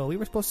our show. We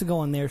were supposed to go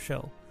on their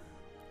show.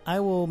 I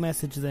will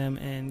message them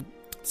and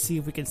see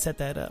if we can set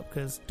that up,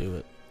 because do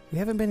it. We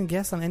haven't been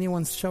guests on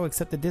anyone's show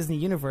except the Disney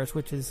Universe,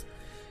 which is...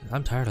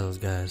 I'm tired of those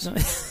guys.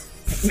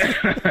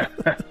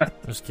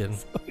 Just kidding.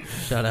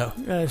 Shout out.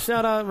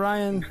 Shout out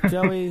Ryan,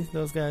 Joey,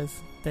 those guys.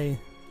 They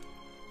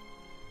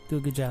do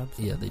a good job.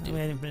 So. Yeah, they do.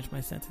 I didn't finish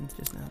my sentence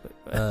just now.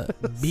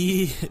 But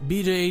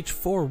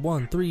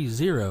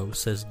BJH4130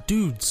 says,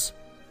 dudes,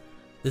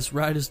 this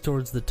ride is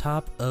towards the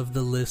top of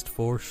the list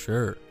for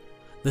sure.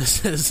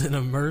 This is an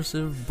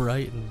immersive,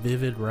 bright, and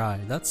vivid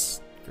ride. That's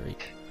great.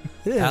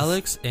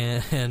 Alex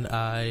and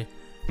I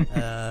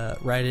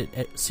ride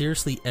it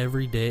seriously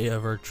every day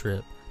of our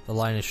trip. The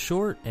line is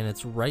short, and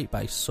it's right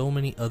by so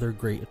many other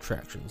great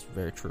attractions.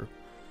 Very true.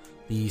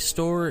 The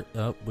store,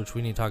 which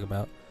we need to talk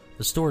about,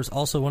 the store is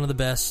also one of the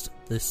best.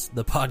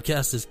 The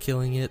podcast is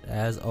killing it.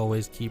 As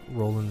always, keep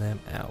rolling them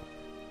out.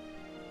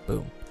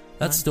 Boom.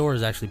 That store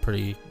is actually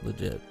pretty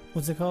legit.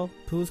 What's it called?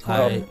 Pooh's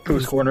Corner?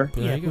 Pooh's Corner.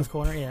 Yeah, Pooh's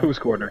Corner, yeah. Pooh's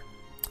Corner.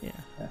 Yeah.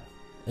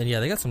 And yeah,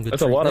 they got some good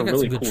treats. That's a lot of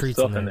really good cool treats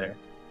stuff in there.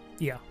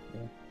 Yeah.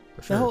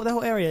 For sure. The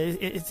whole area,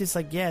 it's just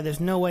like, yeah,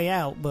 there's no way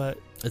out, but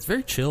It's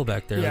very chill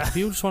back there. Yeah. Like,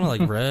 people just want to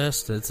like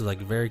rest. It's like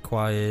very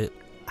quiet.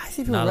 I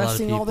see people Not a lot of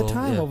resting all the people,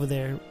 time yeah. over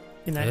there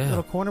in that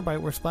little corner by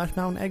where Splash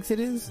Mountain exit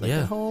is. Like Yeah.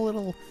 the whole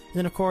little. And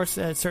then of course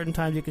at certain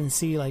times you can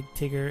see like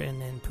Tigger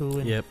and then Pooh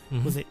and Yep.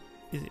 Mhm. is it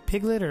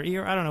Piglet or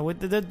Eeyore? I don't know. With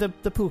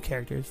the Pooh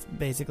characters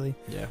basically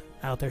Yeah.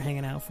 out there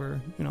hanging out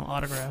for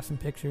autographs and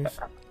pictures.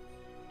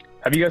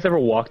 Have you guys ever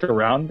walked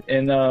around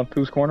in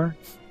Pooh's Corner?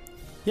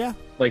 Yeah.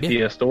 Like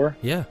the store?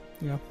 Yeah.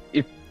 Yeah.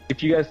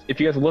 If you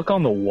guys look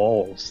on the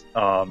walls,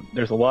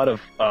 there's a lot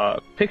of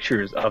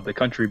pictures of the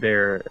country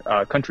bears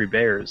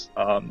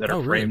that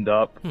are framed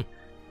up.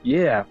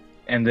 Yeah,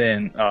 and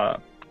then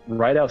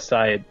right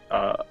outside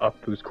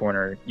of Pooh's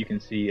Corner, you can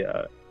see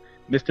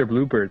Mr.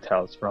 Bluebird's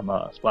house from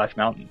Splash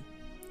Mountain.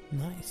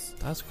 Nice.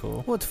 That's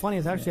cool. What's funny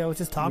is actually I was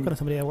just talking to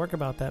somebody at work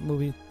about that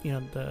movie.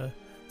 The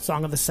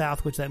Song of the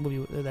South, which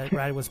that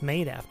ride was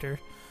made after.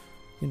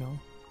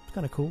 It's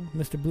kind of cool.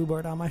 Mr.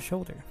 Bluebird on my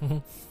shoulder.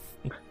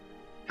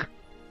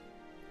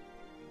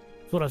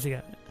 What else you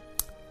got?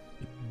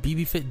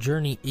 BB Fit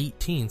Journey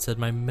 18 said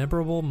my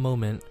memorable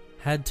moment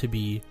had to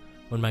be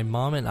when my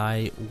mom and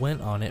I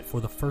went on it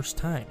for the first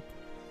time.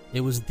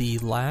 It was the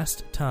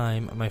last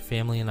time my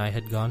family and I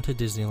had gone to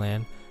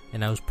Disneyland,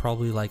 and I was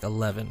probably like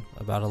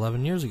about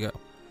 11 years ago.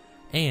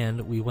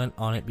 And we went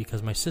on it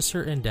because my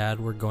sister and dad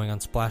were going on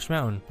Splash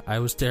Mountain. I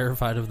was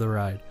terrified of the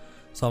ride.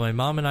 So my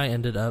mom and I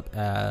ended up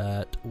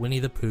at Winnie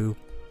the Pooh,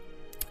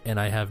 and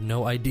I have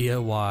no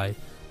idea why,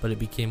 but it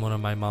became one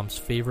of my mom's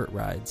favorite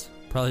rides.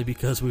 Probably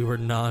because we were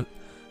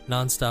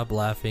non-stop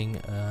laughing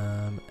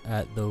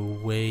at the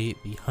way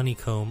the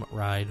honeycomb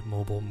ride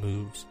mobile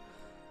moves.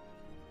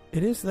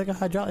 It is like a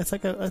hydraulic.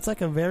 It's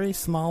like a very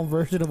small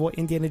version of what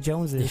Indiana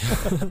Jones is.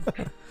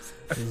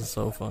 This is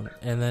so fun.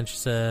 And then she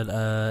said,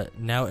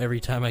 "Now every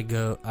time I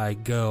go,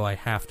 I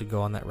have to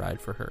go on that ride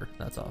for her."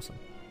 That's awesome.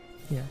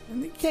 Yeah,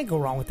 and you can't go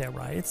wrong with that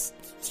ride. It's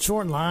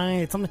short in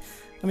line. It's something.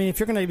 I mean,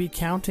 if you're going to be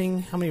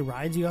counting how many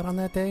rides you got on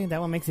that day,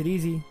 that one makes it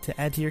easy to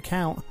add to your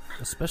count.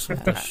 Especially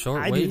with the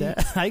short I wait. do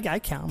that. I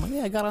count. I'm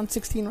like, I got on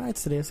 16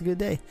 rides today. It's a good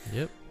day.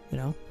 Yep.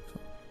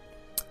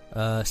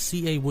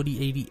 CA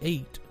Woody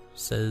 88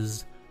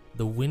 says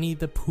the Winnie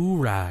the Pooh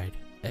ride!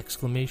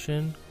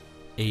 Exclamation!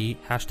 A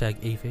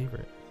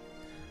favorite.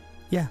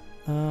 Yeah.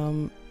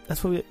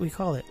 That's what we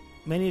call it.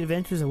 Many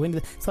Adventures of Winnie.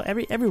 So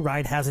every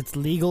ride has its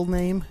legal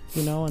name,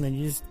 and then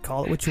you just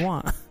call it what you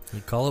want. You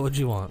call it what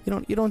you want.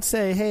 You don't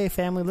say, "Hey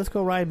family, let's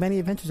go ride Many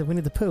Adventures of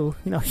Winnie the Pooh."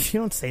 You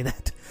don't say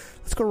that.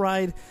 Let's go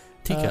ride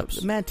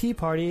Teacups. Mad Tea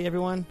Party,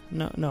 everyone.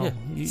 No. Yeah,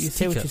 you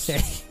say what you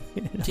say.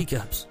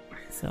 Teacups.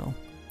 So,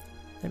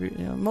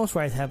 most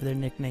rides have their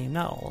nickname.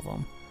 Not all of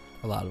them.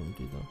 A lot of them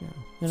do though. Yeah.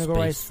 You gonna go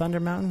ride Thunder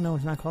Mountain? No,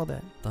 it's not called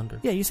that. Thunder.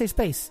 Yeah, you say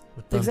Space.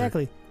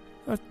 Exactly.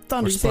 Or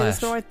Thunder. Or you say let's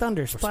Splash. go ride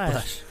Thunder. Or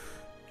Splash.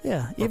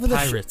 Yeah. Or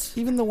Pirates.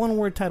 Even the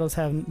one-word titles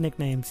have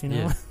nicknames.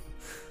 Yeah.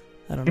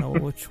 I don't know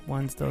which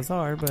ones those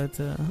are, but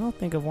I'll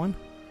think of one.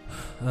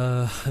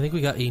 I think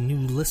we got a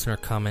new listener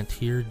comment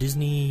here.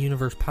 Disney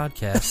Universe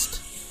Podcast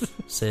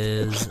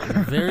says,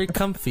 very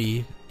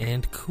comfy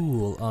and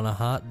cool on a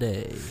hot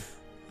day.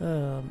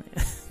 Oh,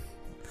 man.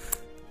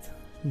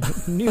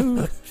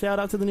 New. Shout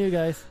out to the new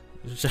guys.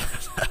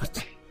 Shout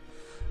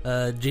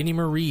out. Janie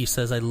Marie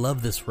says, I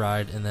love this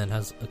ride, and then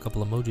has a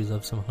couple emojis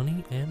of some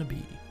honey and a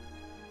bee.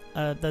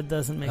 That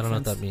doesn't make sense. I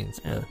don't know what that means,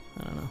 Yeah,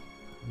 but I don't know.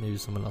 maybe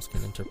someone else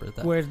can interpret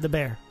that. Where's the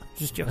bear?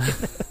 Just joking.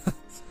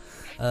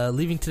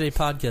 Leaving Today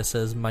podcast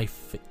says,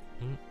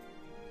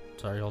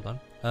 sorry, hold on.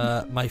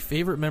 My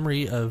favorite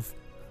memory of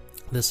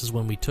this is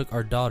when we took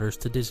our daughters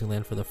to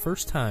Disneyland for the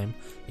first time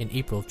in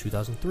April of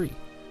 2003.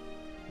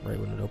 Right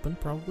when it opened,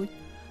 probably.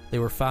 They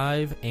were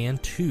 5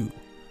 and 2.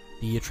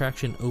 The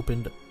attraction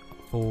opened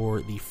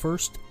for the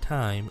first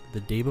time the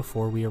day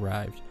before we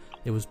arrived.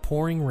 It was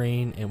pouring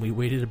rain, and we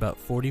waited about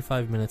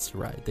 45 minutes to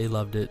ride. They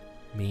loved it.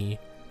 Me,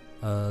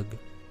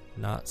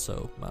 not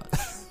so much.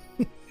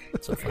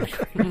 So funny.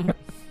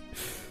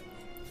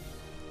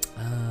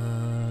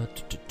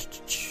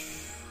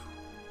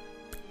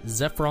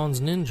 Zephron's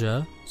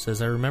Ninja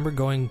says, I remember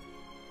going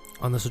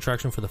on this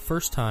attraction for the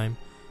first time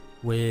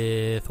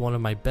with one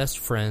of my best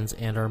friends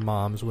and our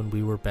moms when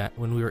we were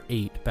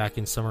 8 back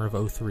in summer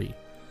of 03.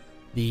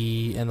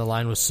 The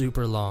line was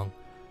super long.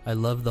 I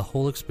loved the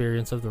whole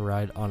experience of the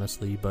ride,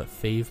 honestly, but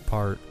fave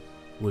part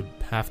would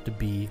have to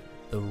be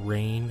the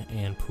rain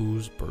and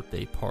Pooh's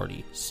birthday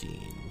party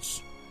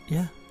scenes.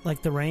 Yeah,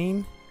 like the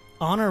rain.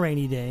 On a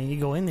rainy day, you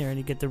go in there and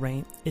you get the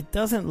rain. It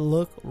doesn't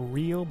look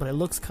real, but it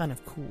looks kind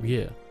of cool.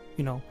 Yeah.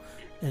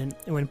 And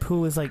when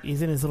Pooh is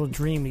he's in his little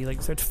dream, he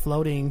starts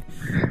floating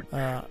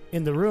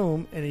in the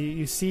room, and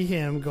you see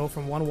him go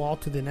from one wall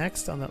to the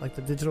next on the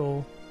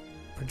digital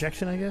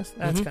projection, I guess.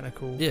 That's kind of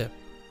cool. Yeah.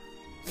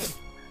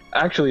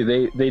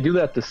 Actually, they do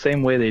that the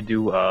same way they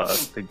do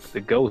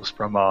the ghost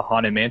from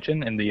Haunted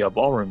Mansion in the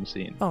ballroom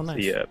scene. Oh, nice.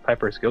 The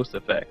Piper's Ghost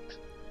effect.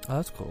 Oh,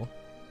 that's cool.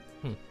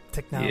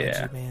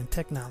 Technology, man.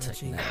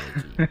 Technology.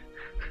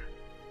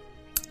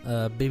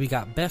 Baby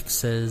Got Beck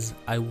says,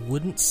 I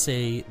wouldn't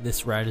say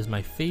this ride is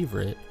my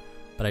favorite,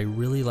 but I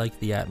really like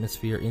the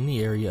atmosphere in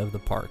the area of the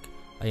park.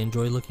 I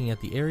enjoy looking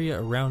at the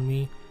area around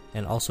me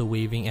and also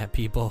waving at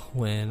people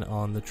when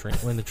on the train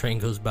when the train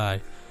goes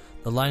by.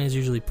 The line is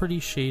usually pretty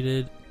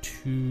shaded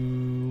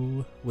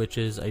too, which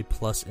is a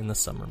plus in the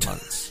summer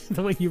months.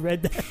 The way you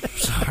read that.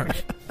 Sorry.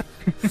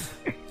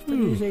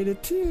 Pretty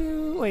shaded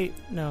too. Wait,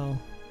 no,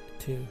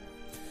 2.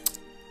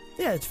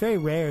 Yeah, it's very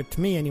rare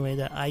to me anyway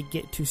that I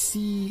get to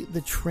see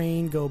the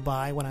train go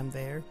by when I'm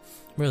there.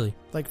 Really?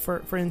 Like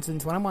for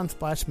instance, when I'm on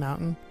Splash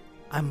Mountain,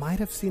 I might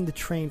have seen the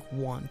train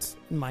once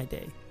in my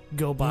day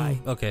go by.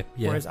 Okay,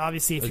 yeah. Whereas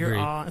obviously if you're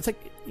on, it's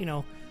like,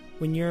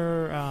 when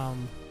you're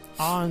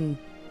on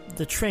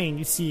the train,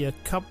 you see a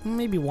couple,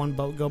 maybe one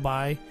boat go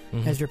by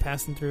as you're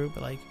passing through,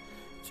 but like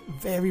it's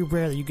very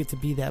rare that you get to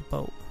be that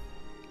boat.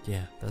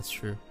 Yeah, that's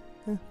true.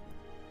 Yeah.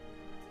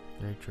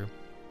 Very true.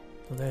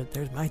 So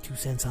there's my 2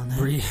 cents on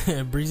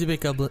that. Breezy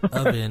Bake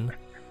Oven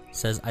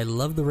says, I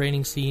love the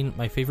raining scene.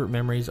 My favorite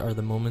memories are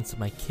the moments that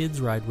my kids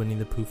ride Winnie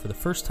the Pooh for the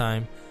first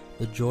time.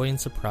 The joy and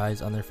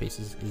surprise on their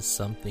faces is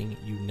something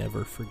you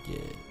never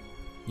forget.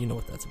 You know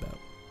what that's about.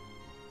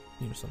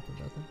 You know something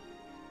about that?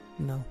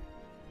 No.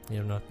 You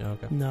have no?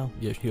 Okay. No.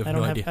 You have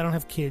no idea. I don't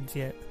have kids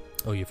yet.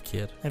 Oh, you have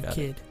kid. I have Got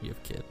kid. It. You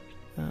have kid.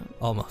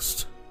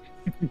 Almost.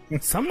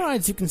 Some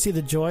rides you can see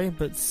the joy,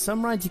 but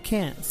some rides you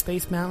can't.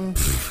 Space Mountain,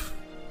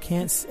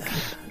 can't.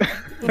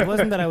 It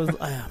wasn't that I was.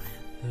 Oh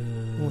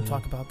man, we won't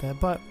talk about that.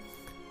 But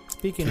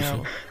speaking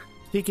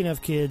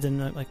of kids,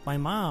 and like my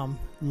mom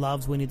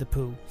loves Winnie the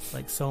Pooh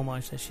like so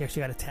much that she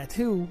actually got a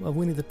tattoo of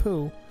Winnie the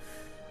Pooh.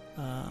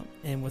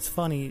 And what's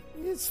funny,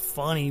 it's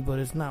funny, but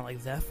it's not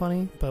like that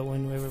funny. But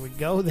whenever we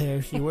go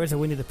there, she wears a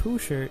Winnie the Pooh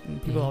shirt,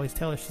 and people always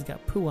tell her she's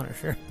got poo on her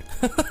shirt.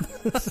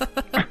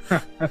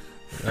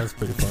 That's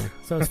pretty funny.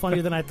 So it's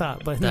funnier than I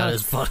thought. But that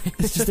is funny.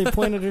 It's just they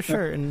pointed her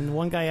shirt, and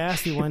one guy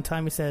asked me one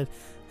time. He said,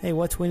 "Hey,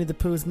 what's Winnie the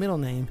Pooh's middle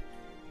name?"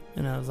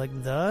 And I was like,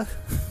 "The."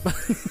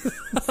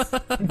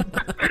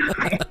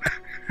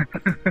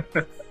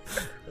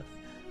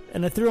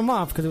 And I threw him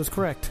off because it was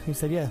correct. He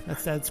said, "Yeah,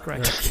 that's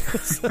correct."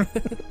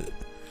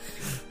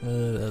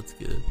 That's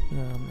good.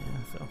 Oh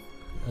man!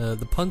 So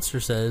the punster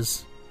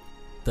says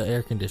the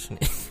air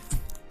conditioning,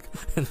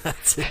 and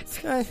that's it.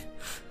 Okay.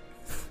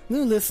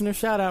 New listener,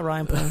 shout out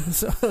Ryan Pun.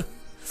 So,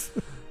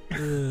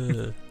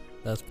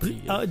 that's pretty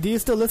good. Do you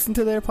still listen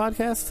to their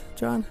podcast,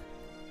 John?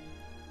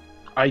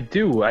 I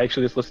do. I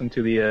actually just listened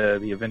to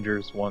the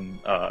Avengers one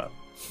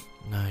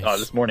Nice.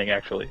 This morning,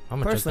 actually.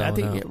 Personally, I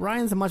think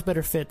Ryan's a much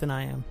better fit than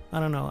I am. I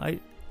don't know.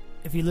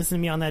 If you listen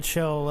to me on that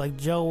show, like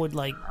Joe would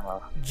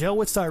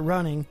start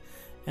running,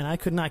 and I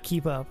could not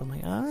keep up. I'm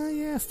like,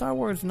 yeah, Star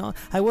Wars. No,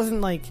 I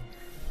wasn't like.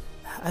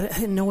 I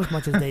didn't know as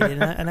much as they did,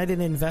 and I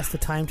didn't invest the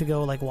time to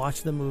go like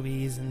watch the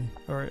movies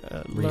or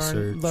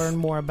learn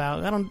more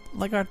about. I don't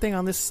like our thing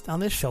on this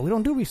show. We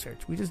don't do research.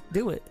 We just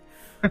do it.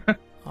 He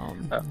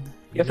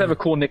has to have a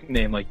cool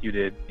nickname like you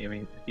did. I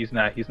mean, he's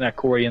not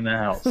Corey in the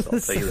house. I'll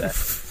tell you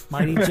that.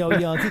 Mighty Joe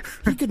Young.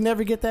 He could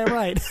never get that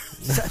right.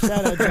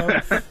 Shout out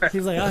Joe.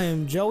 He's like, I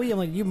am Joey. I'm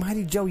like, you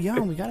Mighty Joe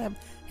Young. We gotta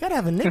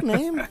have a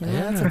nickname.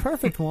 That's a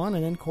perfect one.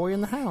 And then Corey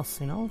in the house.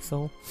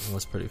 So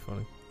that's pretty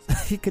funny.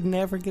 He could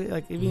never get it.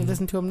 Like if you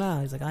listen to him now,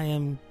 he's like, I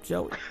am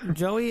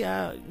Joey,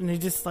 and he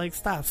just like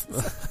stops.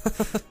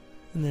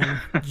 And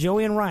then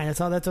Joey and Ryan.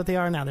 That's what they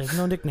are now. There's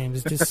no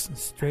nicknames. It's just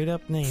straight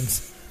up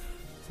names.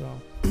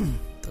 So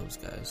those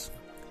guys.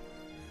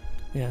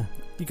 Yeah.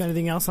 You got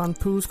anything else on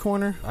Pooh's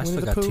Corner? I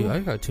still got 2. I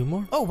got 2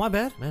 more. Oh, my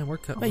bad. Man, we're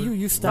cut. Hey,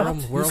 you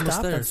stopped. We're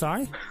almost there. I'm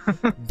sorry.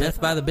 Death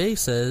by the Bay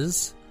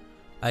says,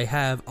 I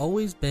have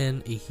always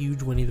been a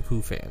huge Winnie the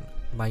Pooh fan.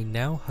 My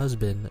now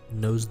husband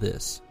knows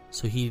this,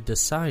 so he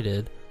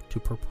decided to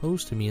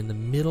propose to me in the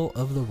middle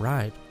of the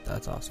ride.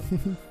 That's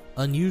awesome.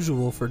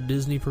 Unusual for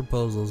Disney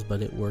proposals,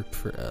 but it worked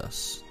for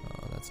us.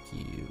 Oh, that's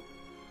cute.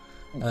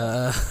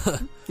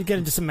 You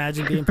can just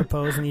imagine being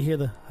proposed and you hear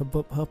the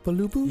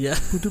hupaloopu. Yeah.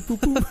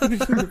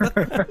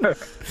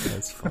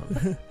 That's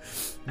fun.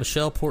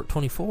 Michelle Port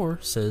 24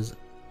 says,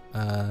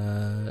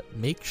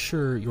 make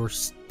sure your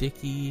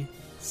sticky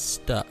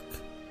stuck.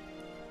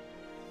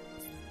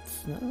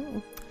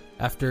 No.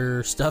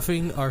 After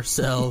stuffing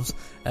ourselves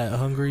at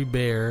Hungry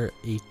Bear,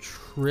 a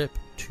trip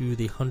to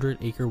the 100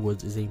 Acre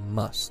Woods is a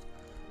must.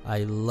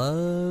 I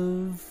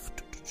love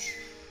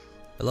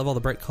all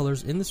the bright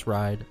colors in this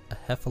ride. A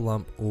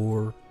heffalump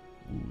or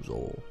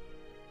oozle.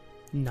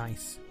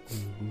 Nice.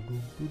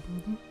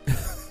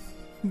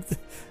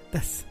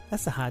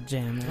 That's a hot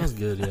jam, man. That's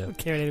good, yeah. I don't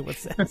care what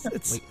it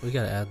says. We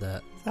gotta add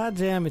that. It's a hot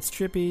jam. It's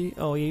trippy.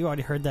 Oh, yeah, you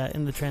already heard that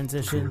in the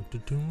transition.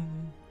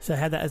 So I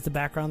had that as the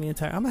background the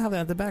entire. I'm gonna have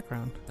that as the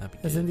background. That'd be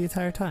as good. in the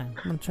entire time.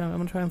 I'm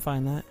gonna try and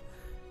find that.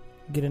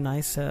 Get a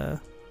nice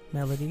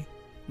melody.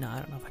 No, I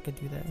don't know if I could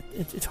do that.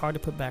 It's hard to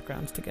put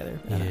backgrounds together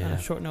on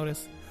a short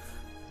notice.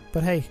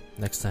 But hey,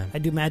 next time I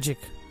do magic.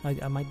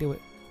 I might do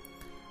it.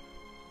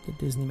 The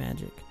Disney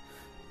magic.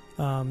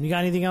 You got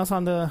anything else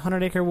on the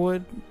 100 Acre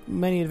Wood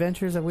Many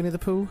Adventures of Winnie the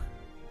Pooh?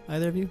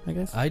 Either of you, I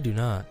guess. I do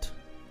not.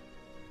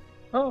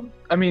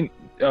 I mean,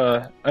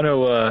 I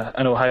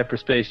know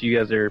Hyperspace. You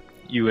guys are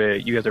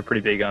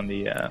pretty big on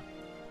the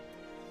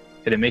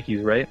Hidden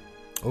Mickeys, right?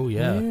 Oh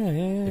yeah.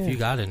 If you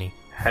got any.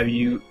 Have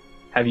you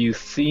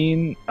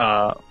seen?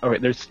 Okay,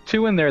 there's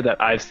two in there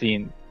that I've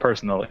seen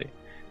personally.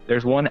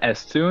 There's one as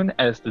soon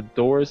as the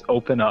doors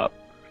open up,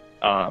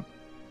 on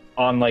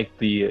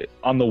the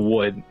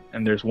wood,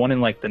 and there's one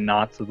in like the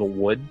knots of the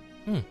wood.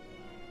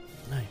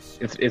 Nice.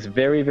 It's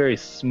very, very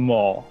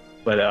small,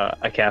 but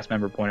a cast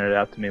member pointed it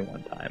out to me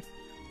one time.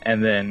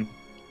 And then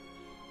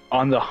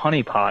on the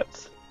honey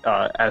pots,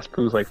 as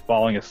Pooh's like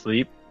falling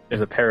asleep,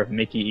 there's a pair of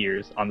Mickey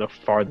ears on the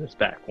farthest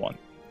back one.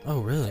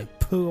 Oh really?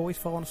 Pooh always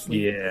falling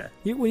asleep.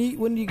 Yeah.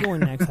 When do you go in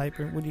next,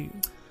 Hyper? When do you?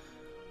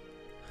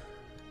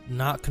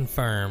 Not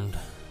confirmed,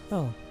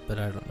 Oh, but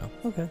I don't know.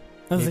 okay.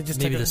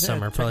 Maybe this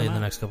summer, probably in the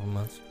next couple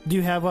months. Do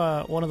you have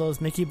one of those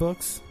Mickey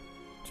books,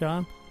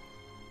 John?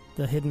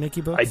 The hidden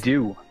Mickey books? I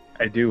do.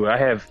 I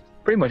have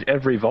pretty much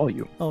every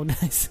volume. Oh,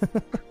 nice.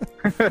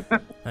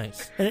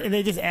 Nice. And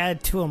they just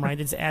add to them, right?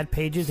 They just add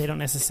pages. They don't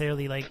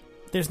necessarily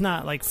there's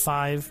not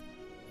 5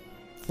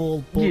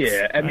 full books.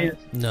 Yeah, I mean,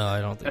 right? No,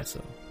 I don't think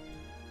so.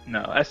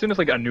 no. As soon as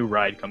like a new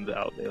ride comes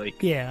out, they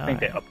I think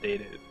they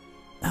update it.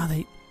 Oh,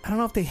 I don't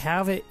know if they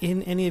have it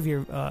in any of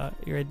your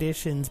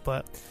editions,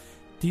 but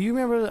do you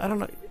remember? I don't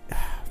know,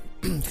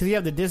 because you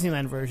have the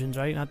Disneyland versions,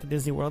 right? Not the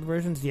Disney World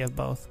versions. Do you have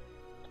both?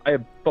 I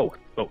have both.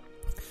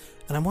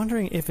 And I'm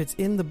wondering if it's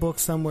in the book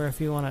somewhere.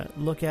 If you want to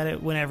look at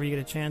it whenever you get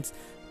a chance,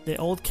 the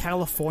old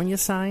California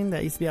sign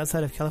that used to be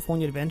outside of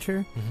California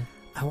Adventure. Mm-hmm.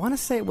 I want to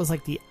say it was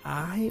like the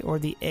I or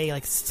the A,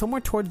 like somewhere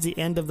towards the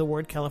end of the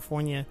word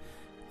California.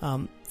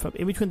 From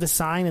in between the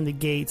sign and the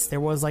gates, there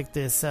was like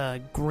this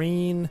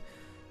green,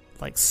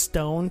 like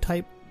stone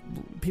type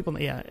people.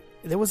 Yeah,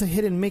 there was a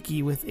hidden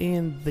Mickey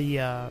within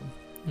the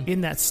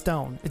in that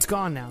stone. It's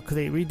gone now because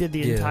they redid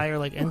the entire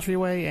like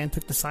entryway and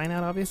took the sign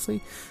out,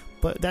 obviously.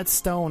 But that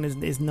stone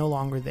is no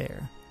longer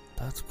there.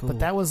 That's cool. But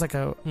that was like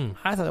I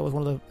thought that was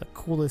one of the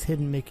coolest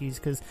hidden Mickeys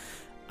because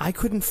I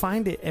couldn't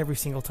find it every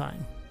single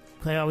time.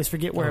 I always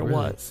forget where it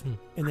was.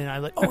 And then I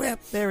like, oh yeah,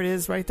 there it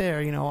is right there,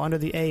 under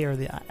the A or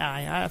the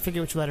I. I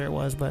forget which letter it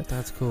was, but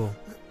that's cool.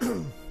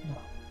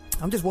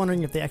 I'm just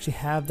wondering if they actually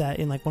have that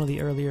in like one of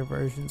the earlier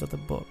versions of the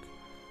book.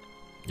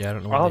 Yeah, I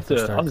don't know. I'll have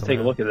to take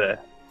a look at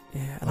that.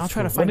 Yeah, and I'll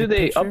try to find. When did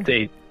they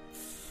update?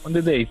 When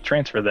did they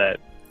transfer that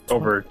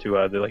over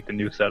to the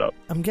new setup?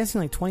 I'm guessing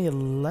like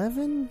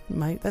 2011.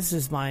 That's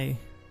just my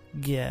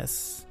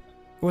guess.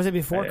 Was it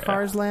before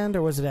Cars Land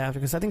or was it after?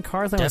 Because I think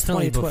Cars Land was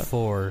 2012.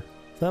 Before.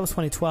 So that was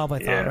 2012, I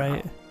thought,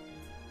 right? So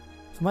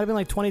it might have been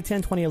like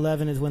 2010,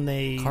 2011 is when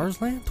they...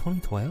 Cars Land?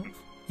 2012?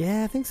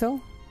 Yeah, I think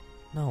so.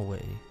 No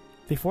way.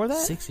 Before that?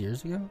 6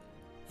 years ago?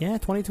 Yeah,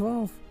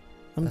 2012.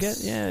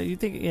 Yeah, you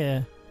think...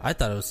 Yeah. I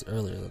thought it was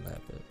earlier than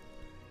that, but...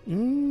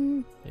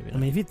 Maybe not. I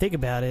mean, if you think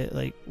about it,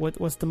 like,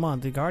 what's the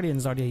month? The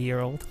Guardian's already a year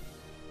old.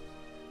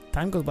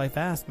 Time goes by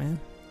fast, man.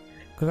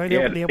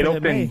 It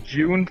opened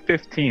June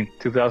 15th,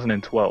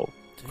 2012.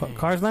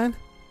 Cars Land?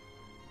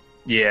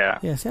 Yeah.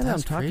 Yeah, see, that's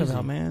what I'm talking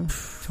about, man.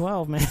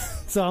 12, man.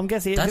 So I'm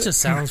guessing... That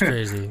just sounds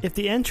crazy. If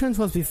the entrance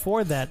was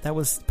before that, that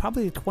was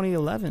probably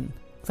 2011.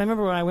 Because I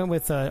remember when I went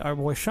with our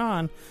boy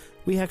Sean,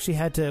 we actually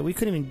had to... We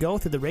couldn't even go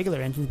through the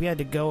regular entrance. We had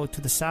to go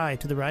to the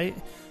side, to the right.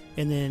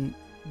 And then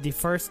the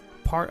first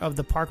part of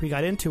the park we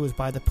got into was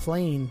by the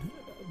plane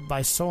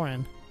by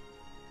Soarin'.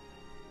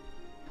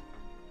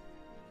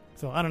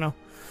 So, I don't know.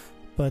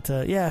 But,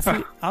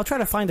 yeah, I'll try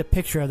to find a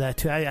picture of that,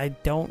 too. I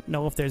don't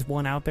know if there's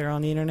one out there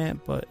on the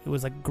internet, but it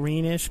was like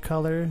greenish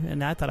color,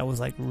 and I thought it was,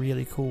 like,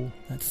 really cool,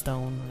 that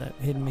stone, that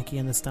hidden Mickey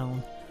in the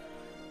stone.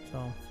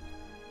 So...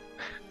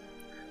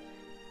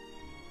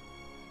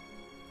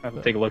 I have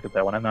to take a look at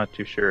that one. I'm not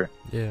too sure.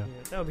 Yeah.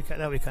 That would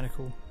be kind of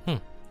cool. All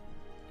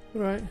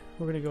right.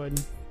 We're going to go ahead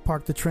and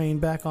park the train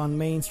back on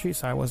Main Street.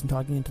 Sorry, I wasn't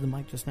talking into the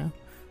mic just now.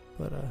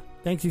 But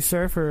thank you,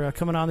 sir, for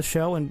coming on the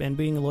show and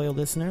being a loyal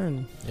listener.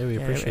 And yeah, we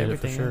appreciate it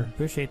for sure.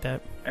 Appreciate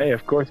that. Hey,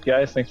 of course,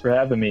 guys. Thanks for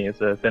having me. It's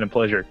been a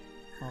pleasure.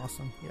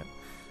 Awesome.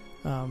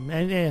 Yeah.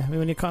 And yeah,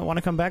 when you want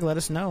to come back, let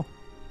us know.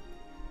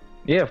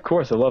 Yeah, of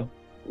course. I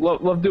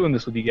love doing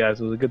this with you guys.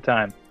 It was a good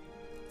time.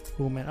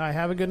 Cool, man. All right.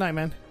 Have a good night,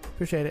 man.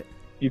 Appreciate it.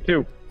 You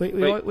too.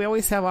 We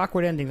always have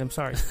awkward endings. I'm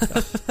sorry. So.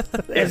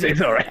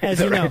 It's all right.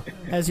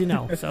 As you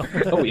know. So.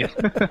 Oh yeah.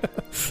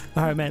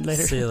 All right, man.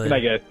 Later. See you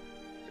later. Good night,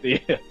 guys.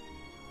 Yeah.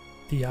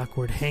 The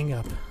awkward hang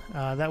up.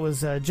 That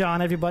was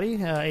John,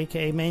 everybody,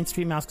 aka Main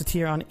Street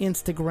Mouseketeer on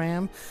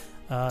Instagram.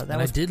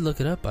 I did look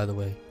it up, by the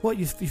way. What,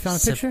 you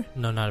found a picture?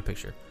 No, not a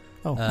picture.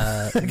 Oh,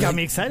 got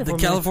me excited. The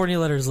California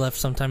letters left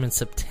sometime in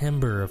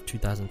September of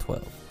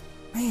 2012.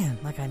 Man,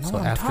 like I know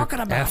what I'm talking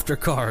about. After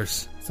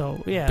Cars.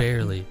 So yeah,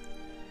 barely.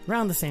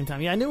 Around the same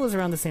time. Yeah, I knew it was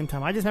around the same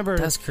time. I just remember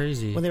that's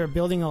crazy when they were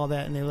building all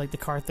that, and they were like the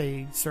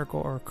Carthay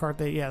Circle or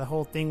Carthay. Yeah, the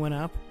whole thing went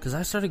up. Because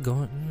I started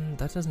going.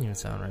 That doesn't even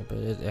sound right, but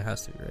it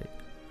has to be right.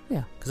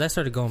 Yeah. Because I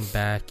started going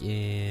back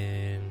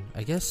in,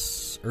 I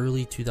guess,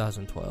 early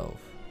 2012.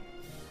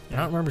 Yeah. I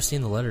don't remember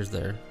seeing the letters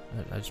there.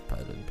 I just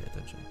probably didn't pay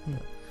attention.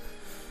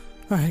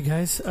 All right,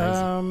 guys.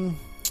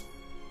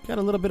 Got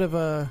a little bit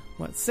of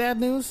sad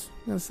news?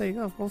 I'm gonna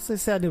say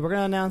sad news. We're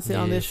gonna announce it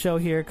on this show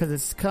here because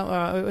it's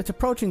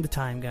approaching the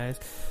time, guys.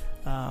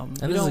 And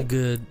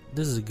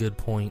this is a good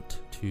point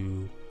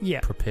to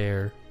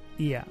prepare.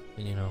 Yeah.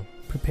 And, you know,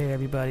 prepare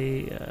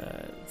everybody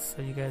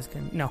so you guys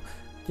can. No,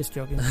 just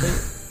joking.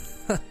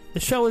 The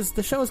show is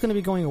going to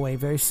be going away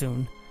very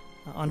soon.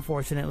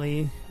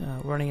 Unfortunately,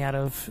 running out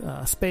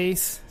of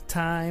space,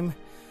 time,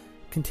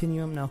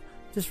 continuum. No,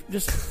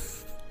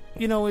 just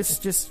you know, it's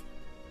just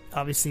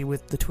obviously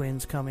with the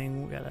twins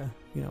coming, we gotta,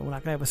 you know, we're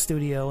not gonna have a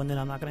studio, and then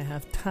I'm not gonna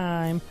have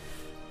time.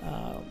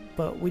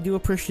 But we do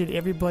appreciate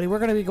everybody. We're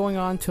gonna be going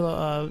on till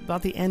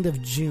about the end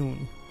of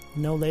June,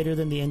 no later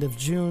than the end of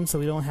June, so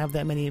we don't have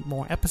that many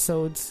more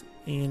episodes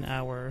in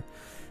our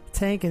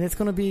tank, and it's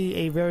gonna be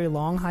a very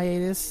long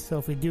hiatus. So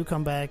if we do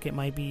come back, it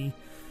might be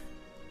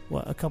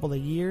a couple of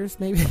years,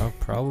 maybe.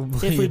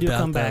 Probably. If we do about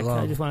come back, that long.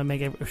 I just want to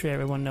make sure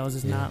everyone knows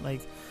it's not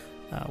like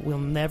we'll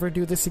never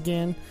do this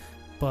again,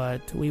 but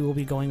we will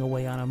be going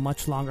away on a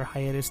much longer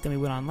hiatus than we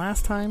went on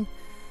last time.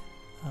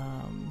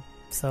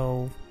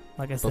 So,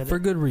 like I said, but for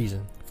good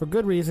reason. For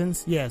good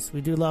reasons, yes.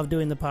 We do love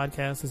doing the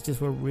podcast. It's just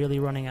we're really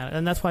running out,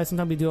 and that's why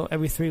sometimes we do it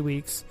every 3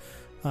 weeks.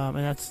 And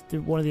that's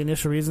one of the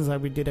initial reasons why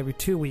we did every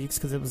 2 weeks,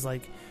 because it was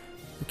like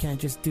we can't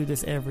just do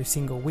this every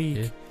single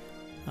week.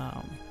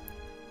 Yeah.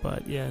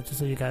 But yeah, just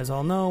so you guys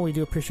all know, we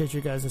do appreciate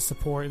you guys'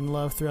 support and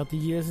love throughout the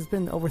years. It's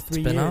been over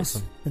 3 years. It's been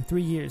awesome. It's been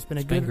 3 years.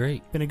 It's been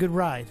great. Been a good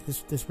ride.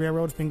 This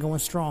railroad's been going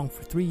strong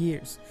for 3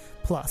 years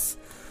plus.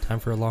 Time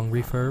for a long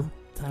refurb.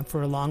 Time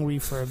for a long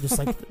refurb, just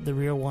like the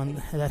real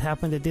one that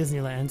happened at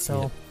Disneyland.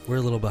 So we're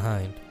a little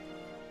behind.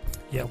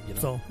 Yeah. You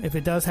know. So if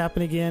it does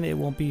happen again, it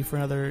won't be for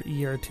another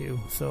year or two.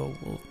 So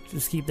we'll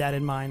just keep that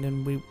in mind,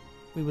 and we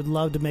would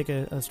love to make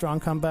a strong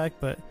comeback,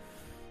 but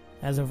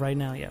as of right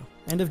now,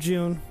 end of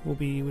June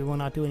we will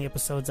not do any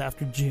episodes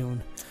after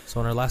June. So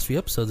on our last few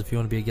episodes, if you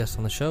want to be a guest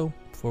on the show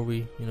before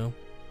we, you know,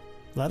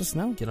 let us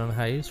know. Get on a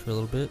hiatus for a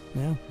little bit.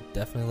 Yeah,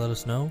 definitely let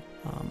us know.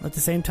 At the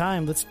same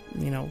time, let's,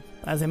 you know,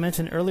 as I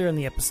mentioned earlier in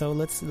the episode,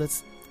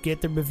 let's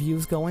get the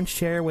reviews going.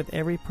 Share with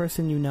every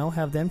person you know.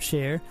 Have them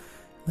share.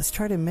 Let's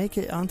try to make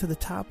it onto the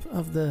top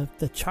of the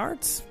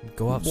charts.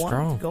 Go out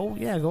strong. Go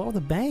out with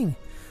a bang.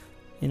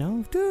 You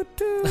know, doo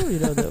doo. You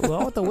know, go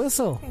out with the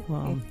whistle.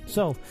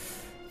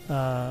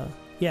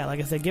 Like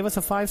I said, give us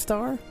a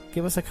 5-star,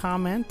 give us a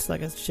comment,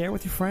 share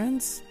with your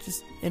friends.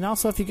 And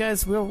also, if you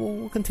guys,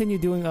 we'll continue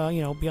doing,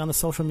 be on the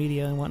social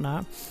media and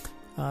whatnot.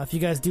 If you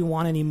guys do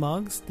want any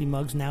mugs, the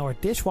mugs now are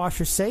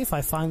dishwasher safe.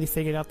 I finally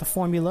figured out the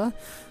formula.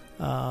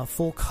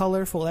 Full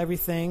color, full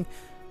everything.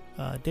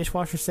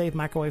 Dishwasher safe,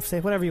 microwave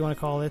safe, whatever you want to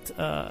call it.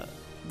 The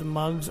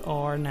mugs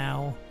are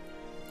now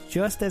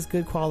just as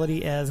good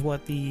quality as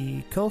what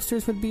the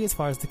coasters would be as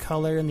far as the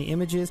color and the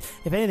images.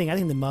 If anything, I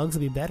think the mugs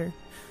will be better.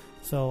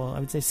 So I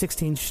would say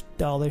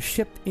 $16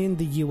 shipped in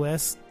the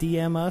U.S.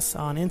 DM us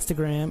on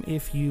Instagram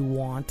if you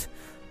want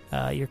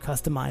your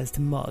customized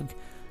mug.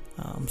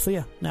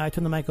 Now I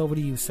turn the mic over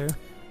to you, sir.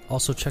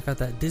 Also, check out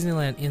that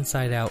Disneyland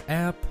Inside Out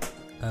app.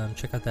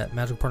 Check out that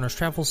Magical Partners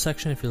Travel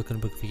section if you're looking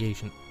to book a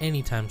vacation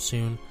anytime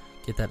soon.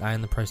 Get that eye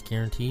on the price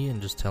guarantee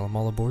and just tell them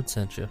All Aboard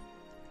sent you.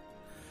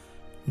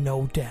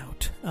 No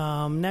doubt.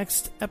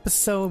 Next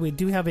episode, we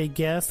do have a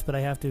guest, but I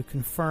have to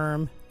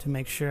confirm to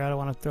make sure. I don't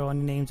want to throw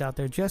any names out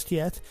there just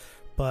yet,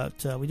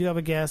 but we do have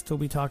a guest. We'll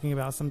be talking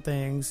about some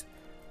things.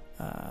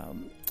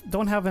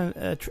 Don't have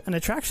an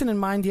attraction in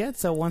mind yet,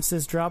 so once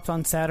this drops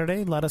on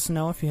Saturday, let us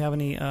know if you have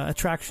any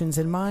attractions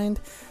in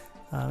mind.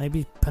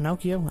 Maybe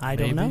Pinocchio. I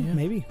don't know. Yeah.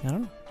 Maybe. I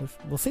don't know.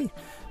 We'll see.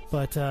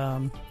 But,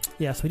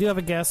 yes, we do have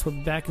a guest. We'll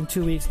be back in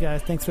 2 weeks,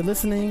 guys. Thanks for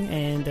listening,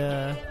 and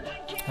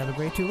have a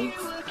great 2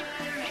 weeks.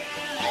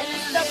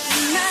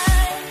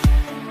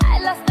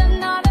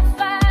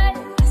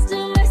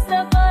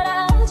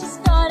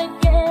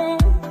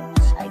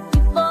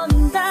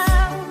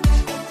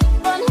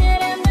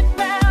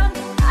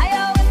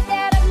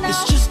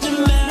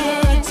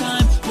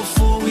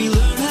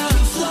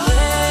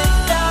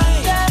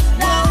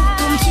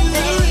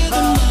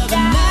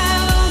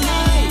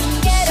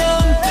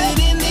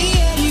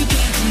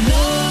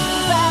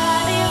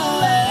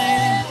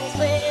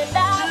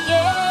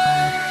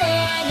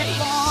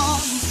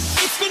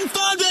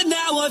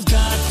 I've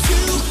got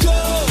to go.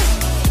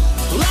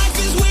 Life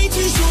is way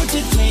too short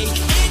to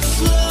take